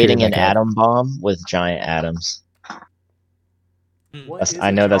bring the creating bacteria an back up. atom bomb with giant atoms. What That's, is I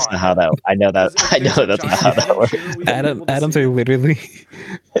a know that's giant- not how that. I know that. Because if I there's know a that's not giant how that atom, works. shouldn't we be able to Atoms see are it? literally.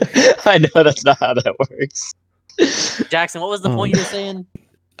 I know that's not how that works. Jackson, what was the point you were saying?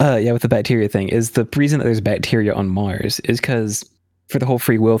 Yeah, with the bacteria thing, is the reason that there's bacteria on Mars is because for the whole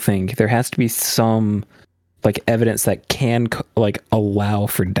free will thing, there has to be some like evidence that can like allow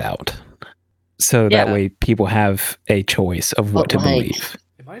for doubt, so that Yeah. way people have a choice of what But, to like- believe.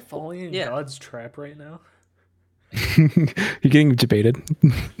 Am I falling in Yeah. God's trap right now? You're getting debated.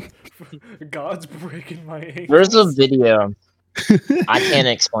 God's breaking my ankles. There's a video. I can't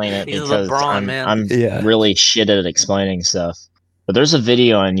explain it He's a because LeBron, man. I'm Yeah. really shit at explaining stuff. But there's a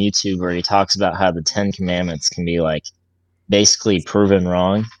video on YouTube where he talks about how the Ten Commandments can be like basically proven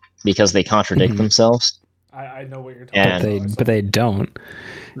wrong because they contradict Mhm. themselves. I know what you're talking And- about. But they don't.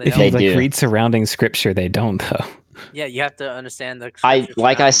 They If don't- you They like do. read surrounding scripture, they don't though. yeah, you have to understand the. I scripture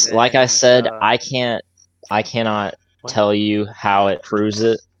like I surrounding it like I and, said, I cannot what? tell you how it proves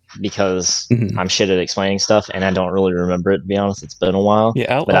it because Mhm. I'm shit at explaining stuff, and I don't really remember it. To be honest, it's been a while.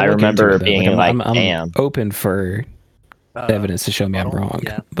 Yeah, but I'll I look into remember it, though. being like, I'm damn. open for evidence to show me I'm rebuttal? wrong.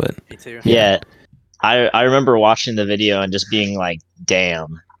 Yeah. But Me too. Yeah, I remember watching the video and just being like,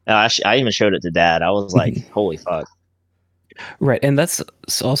 damn. And I even showed it to Dad. I was like, holy fuck. right, and that's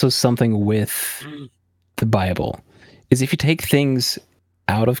also something with the Bible, is if you take things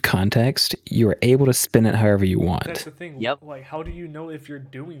out of context, you are able to spin it however you That's want. the thing. Yep. Like, how do you know if you're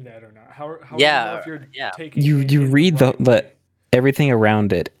doing that or not? How do you Yeah, know if you're yeah. taking You it you in read right the way? everything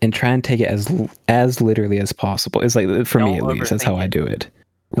around it and try and take it as literally as possible. It's like, for me at Don't least, that's how overthink I it. do it.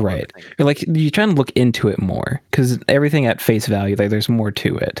 Don't Right. overthink it. Or like, you try and look into it more, because everything at face value, like, there's more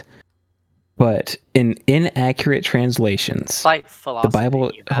to it. But in inaccurate translations, It's like philosophy.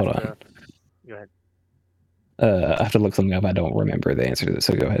 Bible- You have hold on. to- Go ahead. I have to look something up. I don't remember the answer to this,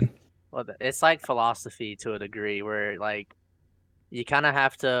 so go ahead. Well, it's like philosophy to a degree, where like you kind of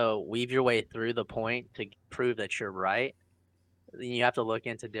have to weave your way through the point to prove that you're right. Then you have to look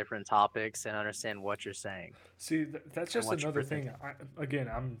into different topics and understand what you're saying. See, that's just what you're another thing. presenting.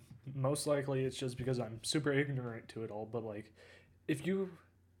 I'm most likely it's just because I'm super ignorant to it all. But like, if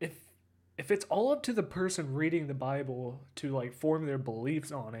it's all up to the person reading the Bible to like form their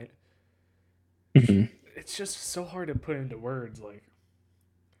beliefs on it, Mhm. it's just so hard to put into words. Like,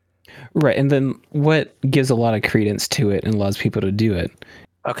 Right, and then what gives a lot of credence to it and allows people to do it?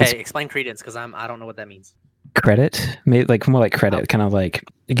 Okay, explain credence, because I don't know what that means. Credit, maybe like more like credit, kind of like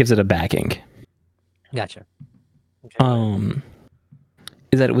it gives it a backing. Gotcha. Okay.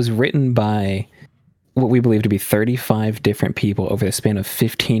 Is that it was written by what we believe to be 35 different people over the span of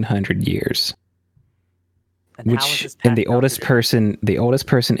 1,500 years. And how is this And the passed down oldest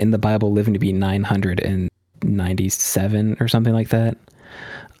person in the Bible living to be 997 or something like that.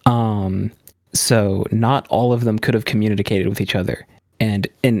 So not all of them could have communicated with each other. And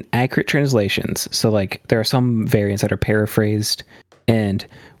in accurate translations, so like there are some variants that are paraphrased, and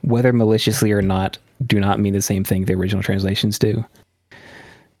whether maliciously or not, do not mean the same thing the original translations do.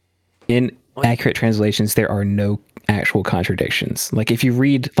 In accurate translations, there are no actual contradictions. Like if you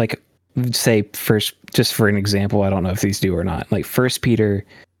read, like, say first, just for an example, I don't know if these do or not, like 1 Peter,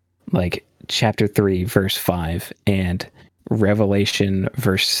 like chapter 3, verse 5, and Revelation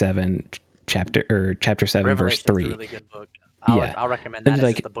verse 7, chapter 7, verse Revelation's 3. a really good book. Yeah. I'll recommend And that as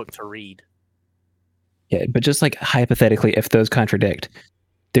like- just a book to read. Yeah, but just like hypothetically, if those contradict,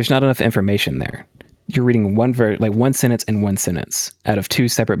 there's not enough information there. You're reading one sentence and one sentence out of two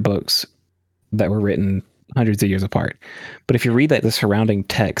separate books that were written hundreds of years apart. But if you read like the surrounding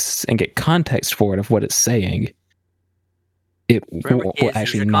texts and get context for it of what it's saying, it Remember, will kids, use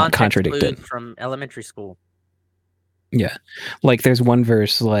actually your not context contradict clues it. from elementary school. Yeah, like there's one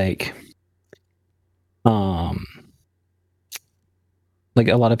verse like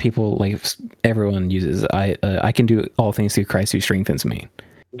a lot of people, like everyone uses, I can do all things through Christ who strengthens me.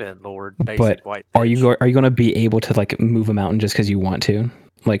 Good Lord, But basic white Are you bitch. going to be able to like move a mountain just because you want to?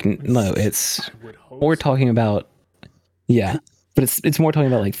 Like no, it's I would hope more so. talking about, yeah, but it's more talking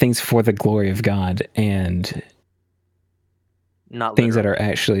about like things for the glory of God and Not things that literal.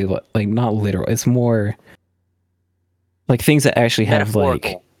 are actually like not literal. It's more like things that actually have like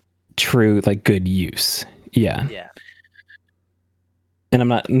Metaphorical. true like good use. Yeah. Yeah. And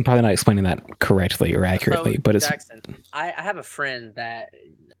I'm probably not explaining that correctly or accurately, So, but it's Jackson, I have a friend that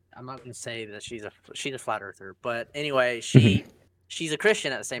I'm not going to say that she's a flat earther, but anyway, she's a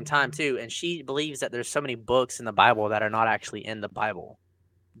Christian at the same time too, and she believes that there's so many books in the Bible that are not actually in the Bible.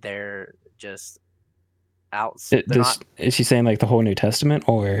 They're just out. They're not is she saying like the whole New Testament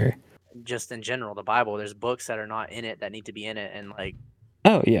or? just in general the Bible. There's books that are not in it that need to be in it, and like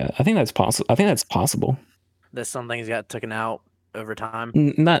Oh yeah, I think that's possible. there's some things got taken out over time.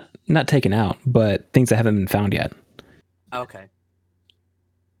 Not taken out, but things that haven't been found yet. Okay.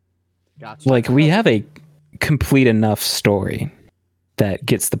 Gotcha. Like we have a complete enough story that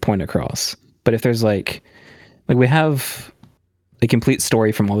gets the point across. But if there's like we have a complete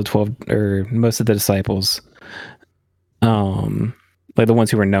story from all the 12 or most of the disciples, like the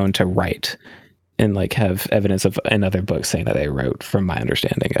ones who were known to write and like have evidence of in other books saying that they wrote, from my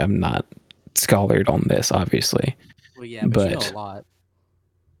understanding. I'm not scholared on this, obviously. Well, yeah, but you know a lot.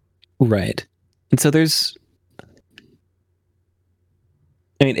 Right. And so there's,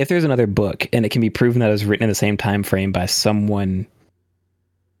 I mean, if there's another book and it can be proven that it was written in the same time frame by someone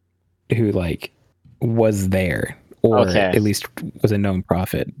who like was there or at least was a known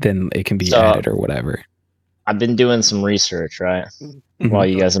prophet, then it can be added or whatever. I've been doing some research, right? Mm-hmm. While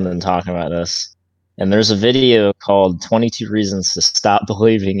you guys have been talking about this. And there's a video called 22 Reasons to Stop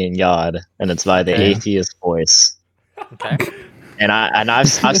Believing in God, and it's by the Atheist Voice. Okay.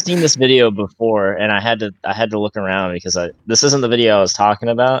 I've seen this video before, and I had to look around because this isn't the video I was talking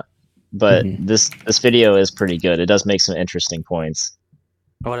about, but this video is pretty good. It does make some interesting points.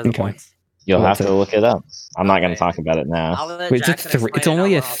 What are the Okay. points? You'll have What's to it? look it up. I'm not going to Okay. talk about it now. I'll let Wait, Jackson explain it's it,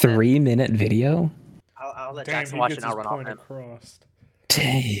 only I'll a run off then. 3-minute video. I'll let Damn, Jackson he watch it gets and I'll his run off point then. across.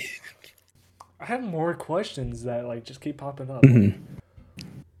 Dang. I have more questions that like just keep popping up. Mhm.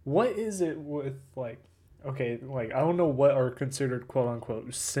 What is it with like, okay, like I don't know what are considered quote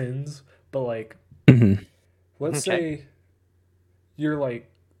unquote sins, but like, Mhm. let's Okay. say you're like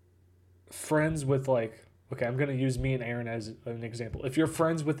friends with like, okay, I'm gonna use me and Aaron as an example. If you're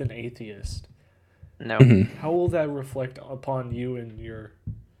friends with an atheist, No. Mhm. how will that reflect upon you and your?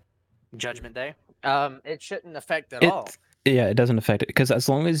 Judgment Day. It shouldn't affect at all. Yeah, it doesn't affect it because as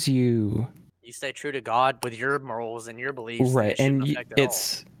long as you You stay true to God with your morals and your beliefs, then right, it shouldn't and affect at all.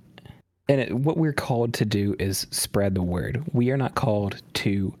 it's what we're called to do is spread the word. We are not called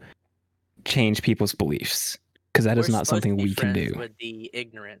to change people's beliefs because that is We're not supposed to something be we can friends do. with the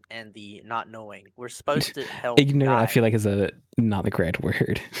ignorant and the not knowing. We're supposed to help. Ignorant, I guide. feel like, is not the correct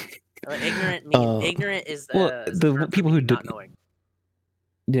word. Ignorant ignorant is the, well, is the term for people who meaning do- not knowing.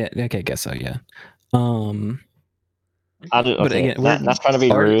 Yeah, okay, I guess so. Yeah. Um, Okay, But again, we're- not trying to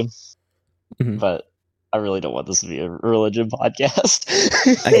be our- rude, Mhm. but I really don't want this to be a religion podcast.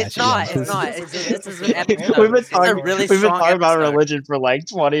 I got It's you, not. yeah. It's not. It's a It's, good- this is it's an a good episode. point. It's a really we've been strong talking about episode. religion for like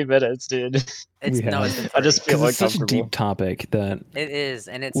 20 minutes, dude. It's We no, have. it's been 30. I just feel Because it's such a uncomfortable. deep topic that It is,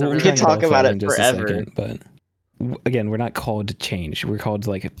 and it's well, a we really can can talk about it in just forever. a second, but again, we're not called to change. We're called to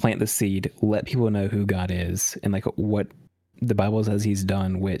like plant the seed, let people know who God is, and like what the Bible says He's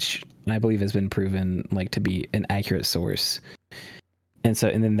done, which I believe has been proven like to be an accurate source. And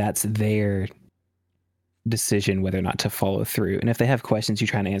then that's their decision whether or not to follow through. And if they have questions, you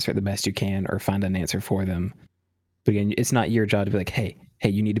try to answer it the best you can or find an answer for them. But again, it's not your job to be like, hey,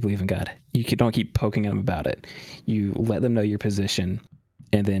 you need to believe in God. Don't keep poking them about it. You let them know your position,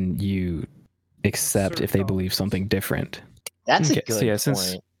 and then you accept if they believe something different. That's Okay, a good so yeah,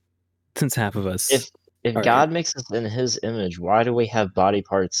 point. since half of us, If All God right. makes us in His image, why do we have body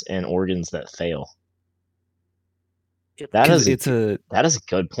parts and organs that fail? That 'cause is that is a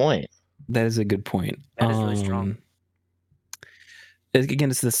good point. that is a good point. That is really strong. Again,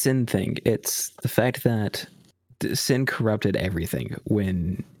 it's the sin thing. It's the fact that sin corrupted everything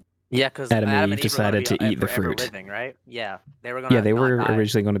when Yeah, because Adam and Eve were gonna decided be to eat the forever fruit. living, right? Yeah, they were gonna. Yeah, they not were die.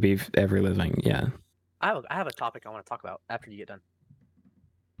 originally going to be ever living. Yeah. I have a topic I want to talk about after you get done.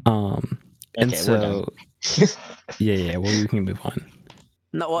 And Okay, we're done. so yeah. Well, you can move on.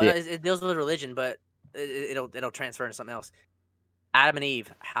 No, well, Yeah. it deals with religion, but it'll transfer into something else. Adam and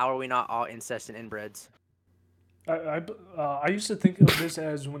Eve. How are we not all incest and inbreds? I used to think of this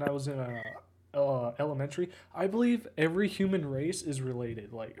as when I was in elementary. I believe every human race is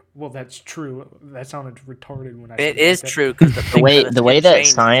related. Like, well, that's true. That sounded retarded when I said It is like that. true because The way that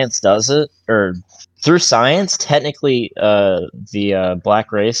science does it, or through science, technically, the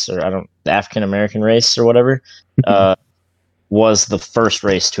black race, or the African American race, or whatever, was the first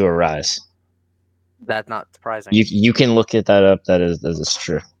race to arise. That's not surprising. You can look at that up. That is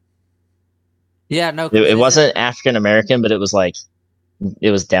true. Yeah, no. It wasn't African American, but it was like it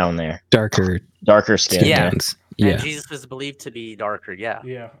was down there, Darker skin. Yeah. tones. And Yeah. Jesus was believed to be darker. Yeah.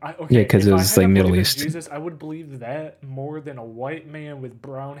 Yeah. Yeah, 'cause if it I was, had to like, Middle believe in East. Jesus, I would believe that more than a white man with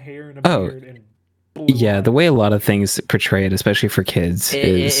brown hair and a Oh, beard and blue Yeah, the eyes. way a lot of things portray it, especially for kids, It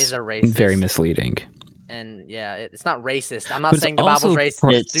is is a racist. very misleading. And yeah, it's not racist. I'm not But it's saying the Bible's also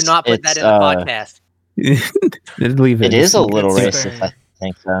racist. Do not put that in the podcast. Leave It is a little It's racist. fair. I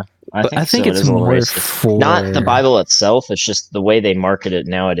think so. I think so. it's It is a little more racist. for Not the Bible itself. It's just the way they market it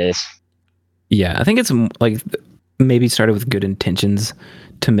nowadays. Yeah, I think it's like maybe started with good intentions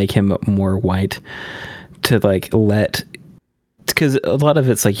to make him more white, to like because a lot of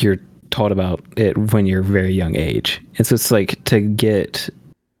it's like you're taught about it when you're very young age, and so it's like to get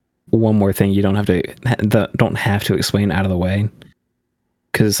one more thing you don't have to explain out of the way,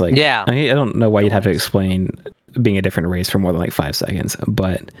 because like Yeah. I don't know why you'd have to explain being a different race for more than like 5 seconds,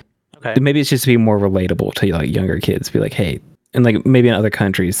 but Okay. maybe it's just to be more relatable to like younger kids. Be like, hey, and like maybe in other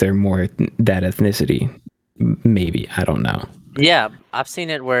countries they're more that ethnicity. Maybe, I don't know. Yeah, I've seen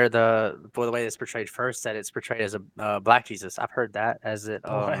it where the way it's portrayed first, that it's portrayed as a black Jesus. I've heard that as it.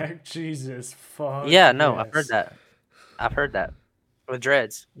 Black Jesus. Fuck. Yeah, no, I've heard yes. that. I've heard that with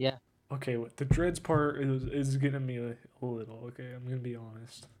dreads. Yeah, Okay, the dreads part is getting me a little. Okay, I'm gonna be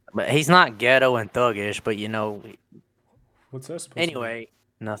honest. but he's not ghetto and thuggish. But What's that supposed to anyway,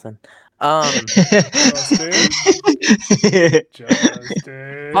 nothing. Justin?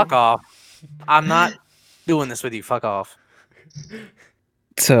 Justin. Fuck off. I'm not doing this with you. Fuck off.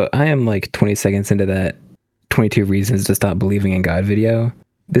 So I am like 20 seconds into that 22 reasons to stop believing in God video.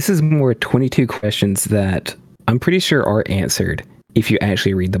 This is more 22 questions that I'm pretty sure are answered if you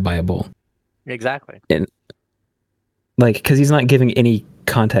actually read the Bible. Exactly. And like, because he's not giving any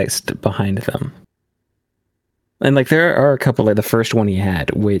context behind them. And like, there are a couple, like the first one he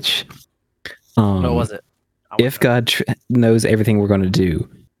had, which, What was it? if God knows everything we're going to do,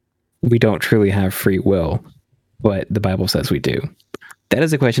 we don't truly have free will, but the Bible says we do. That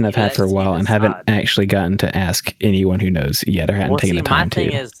is a question I've had for a while and haven't actually gotten to ask anyone who knows yet, or haven't taken the time to. My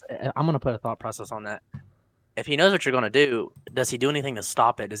thing is, I'm going to put a thought process on that. If he knows what you're going to do, does he do anything to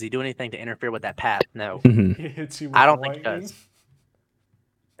stop it? Does he do anything to interfere with that path? No. I don't think he does.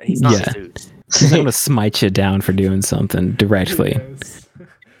 He's not Zeus. He's not going to smite you down for doing something directly. Yes.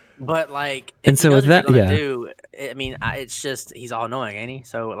 But like, and so with that, I mean, it's just he's all knowing, ain't he?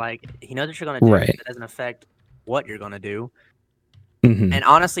 So like, he knows what you're going to do. Right. It doesn't affect what you're going to do. Mm-hmm. And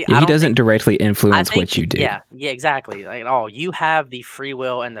honestly, he doesn't directly influence what you do. Yeah, exactly. Like, you have the free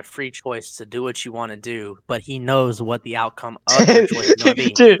will and the free choice to do what you want to do, but he knows what the outcome of your choice is going to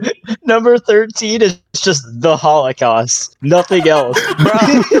be. Dude, number 13 is just the Holocaust. Nothing else. Bro.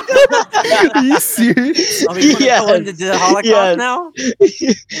 Are you serious? Are we go into the Holocaust now?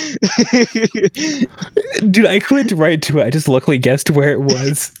 Dude, I clicked right to it. I just luckily guessed where it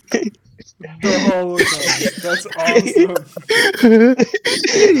was. The Holocaust. That's awesome.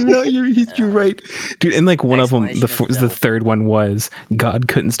 No, you're right, dude. And like one of them, the third one was God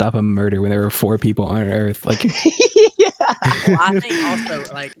couldn't stop a murder when there were 4 people on Earth. Like, well, I think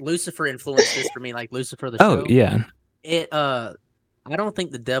also like Lucifer influenced this for me. Like Lucifer the show. Oh yeah. I don't think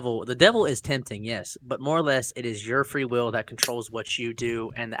the devil is tempting, yes, but more or less it is your free will that controls what you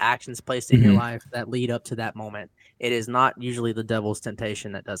do and the actions placed in your life that lead up to that moment. It is not usually the devil's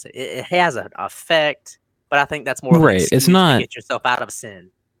temptation that does it. It has an effect, but I think that's more right. It's not to get yourself out of sin.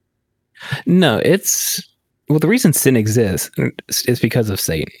 No, it's the reason sin exists is because of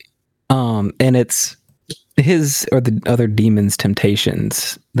Satan. And it's his or the other demons'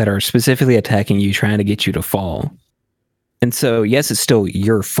 temptations that are specifically attacking you, trying to get you to fall. And so, yes, it's still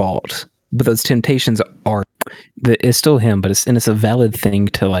your fault, but those temptations it's still him, but it's a valid thing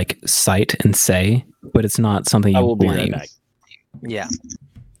to like cite and say, but it's not something you blame. Yeah.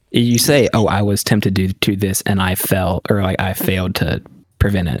 You say, "Oh, I was tempted to do this and I fell," or like I failed to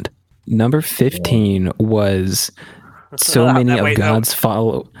prevent it. Number 15 was so many of God's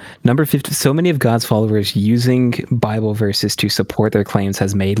so many of God's followers using Bible verses to support their claims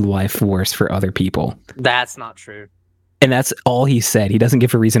has made life worse for other people. That's not true. And that's all he said. He doesn't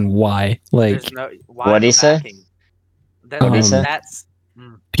give a reason why. Like, what did he say?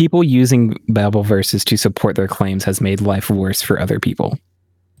 People using Bible verses to support their claims has made life worse for other people.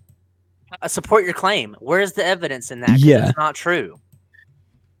 Support your claim. Where's the evidence in that? Yeah, it's not true.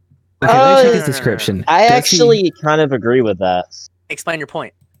 Okay, let me check his description. I actually kind of agree with that. Explain your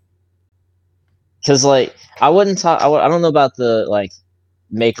point. Because like I wouldn't talk. I don't know about the like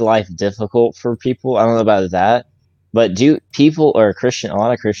make life difficult for people. I don't know about that. But do people or a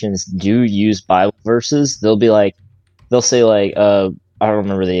lot of Christians do use Bible verses? They'll say like, I don't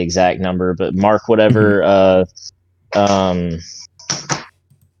remember the exact number, but Mark whatever,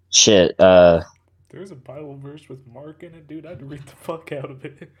 shit. There's a Bible verse with Mark in it, dude. I'd read the fuck out of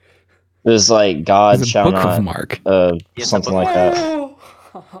it. There's like God shall not, of Mark. something like that.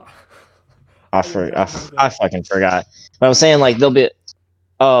 I fucking forgot. But I'm saying like they'll be,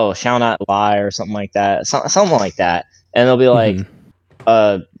 oh, shall not lie or something like that. Something like that. And they'll be like,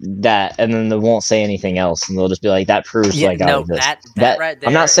 that, and then they won't say anything else. And they'll just be like, that proves like God exists. That right there,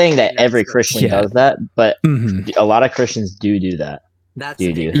 I'm not saying that every Christian does that, but a lot of Christians do that.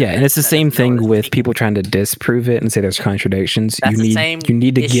 Yeah, and it's the same thing with people trying to disprove it and say there's contradictions. You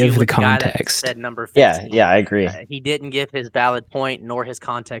need to give the context. Said number 15. Yeah, I agree. He didn't give his valid point nor his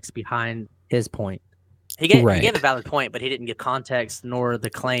context behind his point. He gave a valid point, but he didn't give context nor the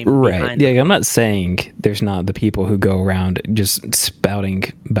claim. Right. Yeah, I'm not saying there's not the people who go around just spouting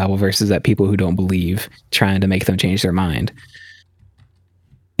Bible verses at people who don't believe, trying to make them change their mind.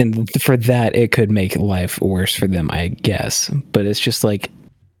 And for that, it could make life worse for them, I guess. But it's just like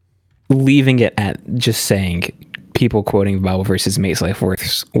leaving it at just saying people quoting Bible verses makes life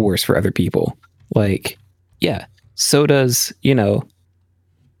worse for other people. Like, yeah, so does,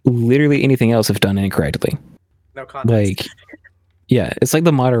 literally anything else if done incorrectly. No context. Like, yeah, it's like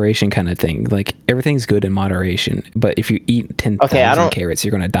the moderation kind of thing. Like, everything's good in moderation, but if you eat 10,000 carrots,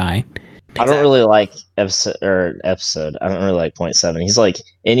 you're gonna die. I don't really like episode. I don't really like point 7. He's like,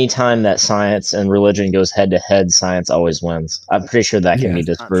 anytime that science and religion goes head to head, science always wins. I'm pretty sure that can be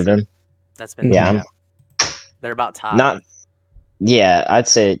disproven. That's been they're about tied. Yeah, I'd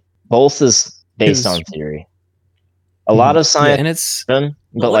say both is based on theory. A lot of science, and it's but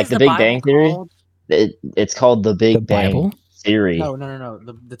what like is the Big Bible Bang Theory, called? it's called the Big the Bang Bible. Theory. No.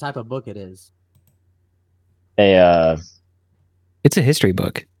 The type of book it is. It's a history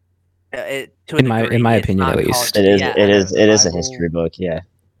book. To In my it's opinion, not at called- least. It is a Bible. history book. Yeah,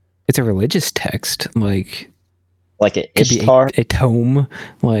 It's a religious text, like like an could be Ishtar, a tome.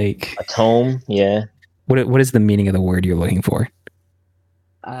 Like a tome. Yeah, what is the meaning of the word you're looking for?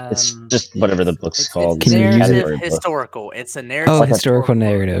 it's just whatever the book's called. Can you use it? Category book. Historical. It's a narrative. Oh, like a historical book.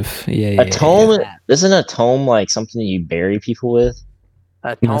 narrative. Yeah. A tome yeah. isn't a tome like something you bury people with?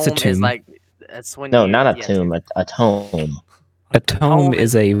 A No, it's a tome is tomb. like that's when No, you, not a yeah, tomb. A tome. A tome tome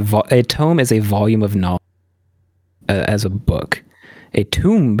is a tome is a volume of knowledge as a book. A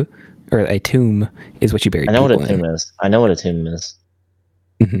tomb is what you bury. I know what a people in. tomb is. I know what a tomb is.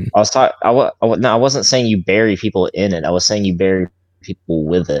 Mhm. I was talking. I wasn't saying you bury people in it. I was saying you bury people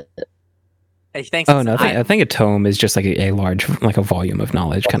with it. He thinks Oh it's no, an I think a tome is just like a large, like a volume of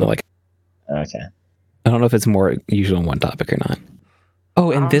knowledge, kind of like. Okay. I don't know if it's more usual on one topic or not. Oh,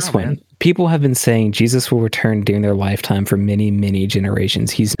 I and don't this know, one, man. people have been saying Jesus will return during their lifetime for many, many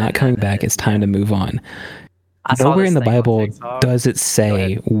generations. He's not coming back. It's time to move on. I saw Nowhere this in the thing on Bible TikTok. does it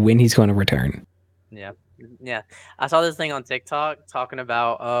say when he's going to return. Yeah. I saw this thing on TikTok talking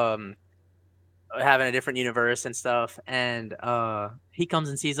about having a different universe and stuff, and he comes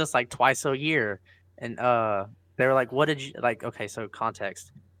and sees us like twice a year, and they were like, "What did you like?" Okay, so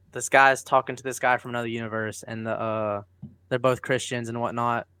context: this guy's talking to this guy from another universe, and they're both Christians and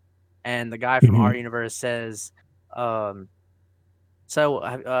whatnot, and the guy from our universe says, "So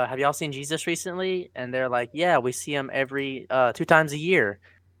have y'all seen Jesus recently?" And they're like, "Yeah, we see him every 2 times a year,"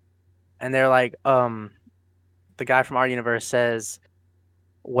 and they're like, the guy from our universe says,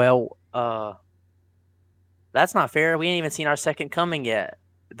 "Well, that's not fair. We ain't even seen our second coming yet."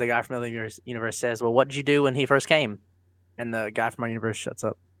 The guy from the other universe says, "Well, what did you do when he first came?" And the guy from our universe shuts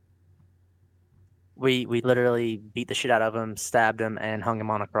up. We literally beat the shit out of him, stabbed him, and hung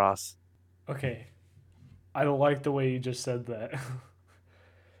him on a cross. Okay. I don't like the way you just said that.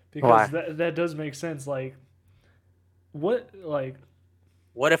 Because that does make sense. Like, what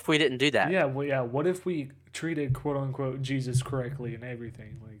if we didn't do that? Yeah, what if we treated quote unquote Jesus correctly and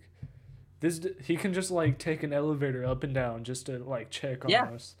everything? Like, he can just like take an elevator up and down just to like check on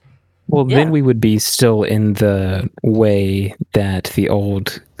us. Well, then we would be still in the way that the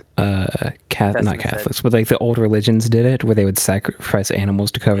old not Catholics, but like the old religions did it, where they would sacrifice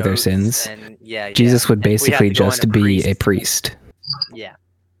animals to cover their sins. And, Jesus would and we have basically to go just into be a priest. Yeah.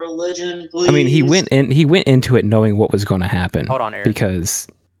 Religion, please. I mean, he went into it knowing what was going to happen. Hold on, Eric. Because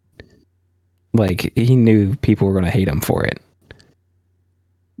like he knew people were going to hate him for it.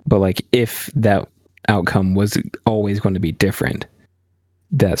 But like if that outcome was always going to be different,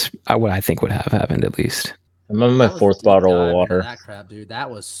 that's what I think would have happened at least. I'm on my fourth bottle of water. That crap, dude. That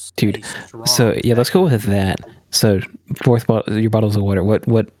was Dude. So yeah, let's go with that. So fourth bottle, your bottles of water. What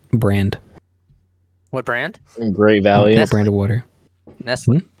brand? What brand? Great Value. What brand of water?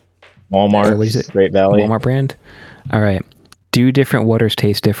 Nestle. Walmart. What is it? Great Value. Walmart brand. All right. Do different waters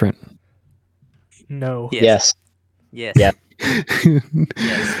taste different? No. Yes. Yeah. Yes.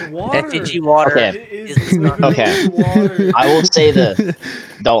 Water. FPG water. It is literally Okay. water. I will say this,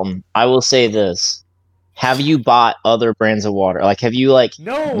 Dalton. I will say this. Have you bought other brands of water? Like, have you like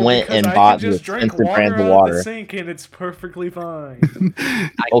No, went because and I bought can the just drink expensive water brands out of of the water? sink and it's perfectly fine. I can't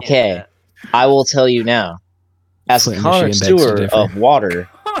do Okay, that. I will tell you now. As a Flint, Michigan begs to connoisseur differ. of water,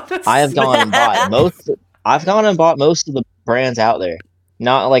 That's I have gone and bought most. I've gone and bought most of the brands out there.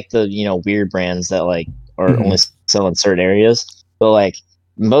 Not like the weird brands that like are Mhm. only sell in certain areas, but like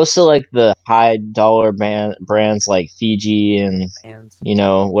most of like the high dollar brands like Fiji and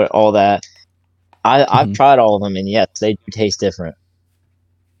And what all that. I've Mhm. tried all of them, and yes, they do taste different.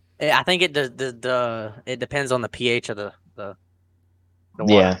 I think it it depends on the pH of the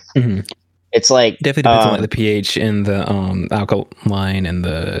water. Yeah, Mhm. it's like Definitely depends on like the pH and the alkaline and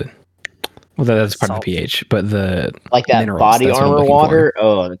the that's part of Salt. the pH, but the like that minerals, body that's what I'm armor looking for. water.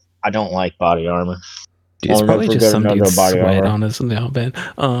 Oh, I don't like body armor. Dude, it's I'll probably never just go some to dude's body sweat armor. on us now, man.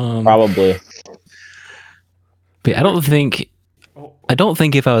 Probably. But I don't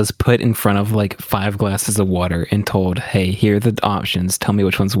think if I was put in front of like 5 glasses of water and told, "Hey, here are the options. Tell me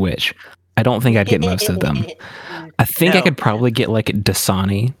which one's which." I don't think I'd get most of them. I think I No. could probably get like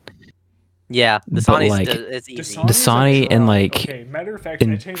Dasani. Yeah, the But, Sony's like, it's easy. Dasani and, like, Okay, matter of fact, I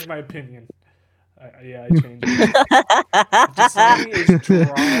in- changed my opinion. I changed it. Dasani is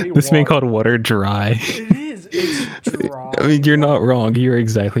dry This man water. called water dry. It is. It's dry. I mean, you're not wrong. You're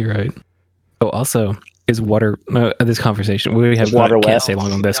exactly right. Oh, also, Is water this conversation? We have Water can't wet? stay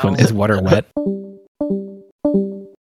long on this one. No. Is water wet?